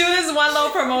just do this one little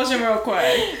promotion real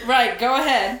quick. Right, go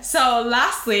ahead. So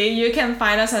lastly, you can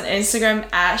find us on Instagram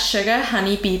at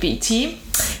SugarHoneyBBT.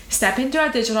 Step into our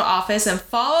digital office and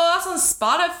follow us on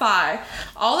Spotify.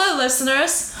 All the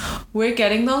listeners, we're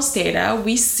getting those data.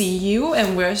 We see you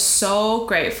and we're so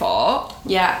grateful.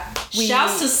 Yeah.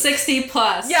 Shouts to 60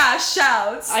 plus. Yeah,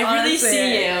 shouts. I really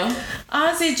see you.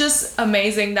 Honestly, just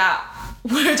amazing that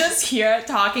we're just here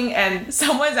talking and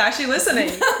someone's actually listening.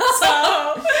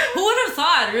 So who would have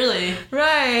thought, really?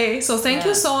 Right. So thank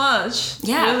you so much.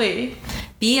 Yeah. Really.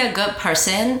 Be a good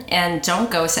person and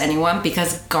don't ghost anyone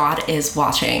because God is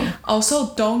watching.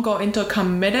 Also, don't go into a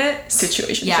committed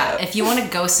situation. Yeah, if you want to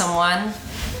ghost someone,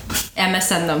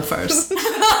 MSN them first.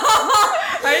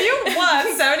 Are you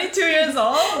 72 years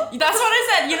old? That's what I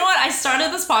said. You know what? I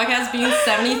started this podcast being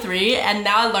 73 and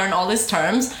now I learned all these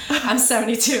terms. I'm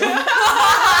 72.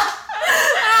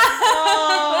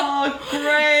 Oh,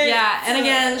 great. Yeah, and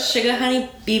again, Sugar Honey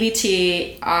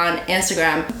BBT on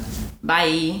Instagram.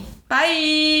 Bye.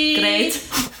 Bye. Great.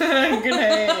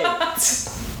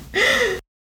 Great.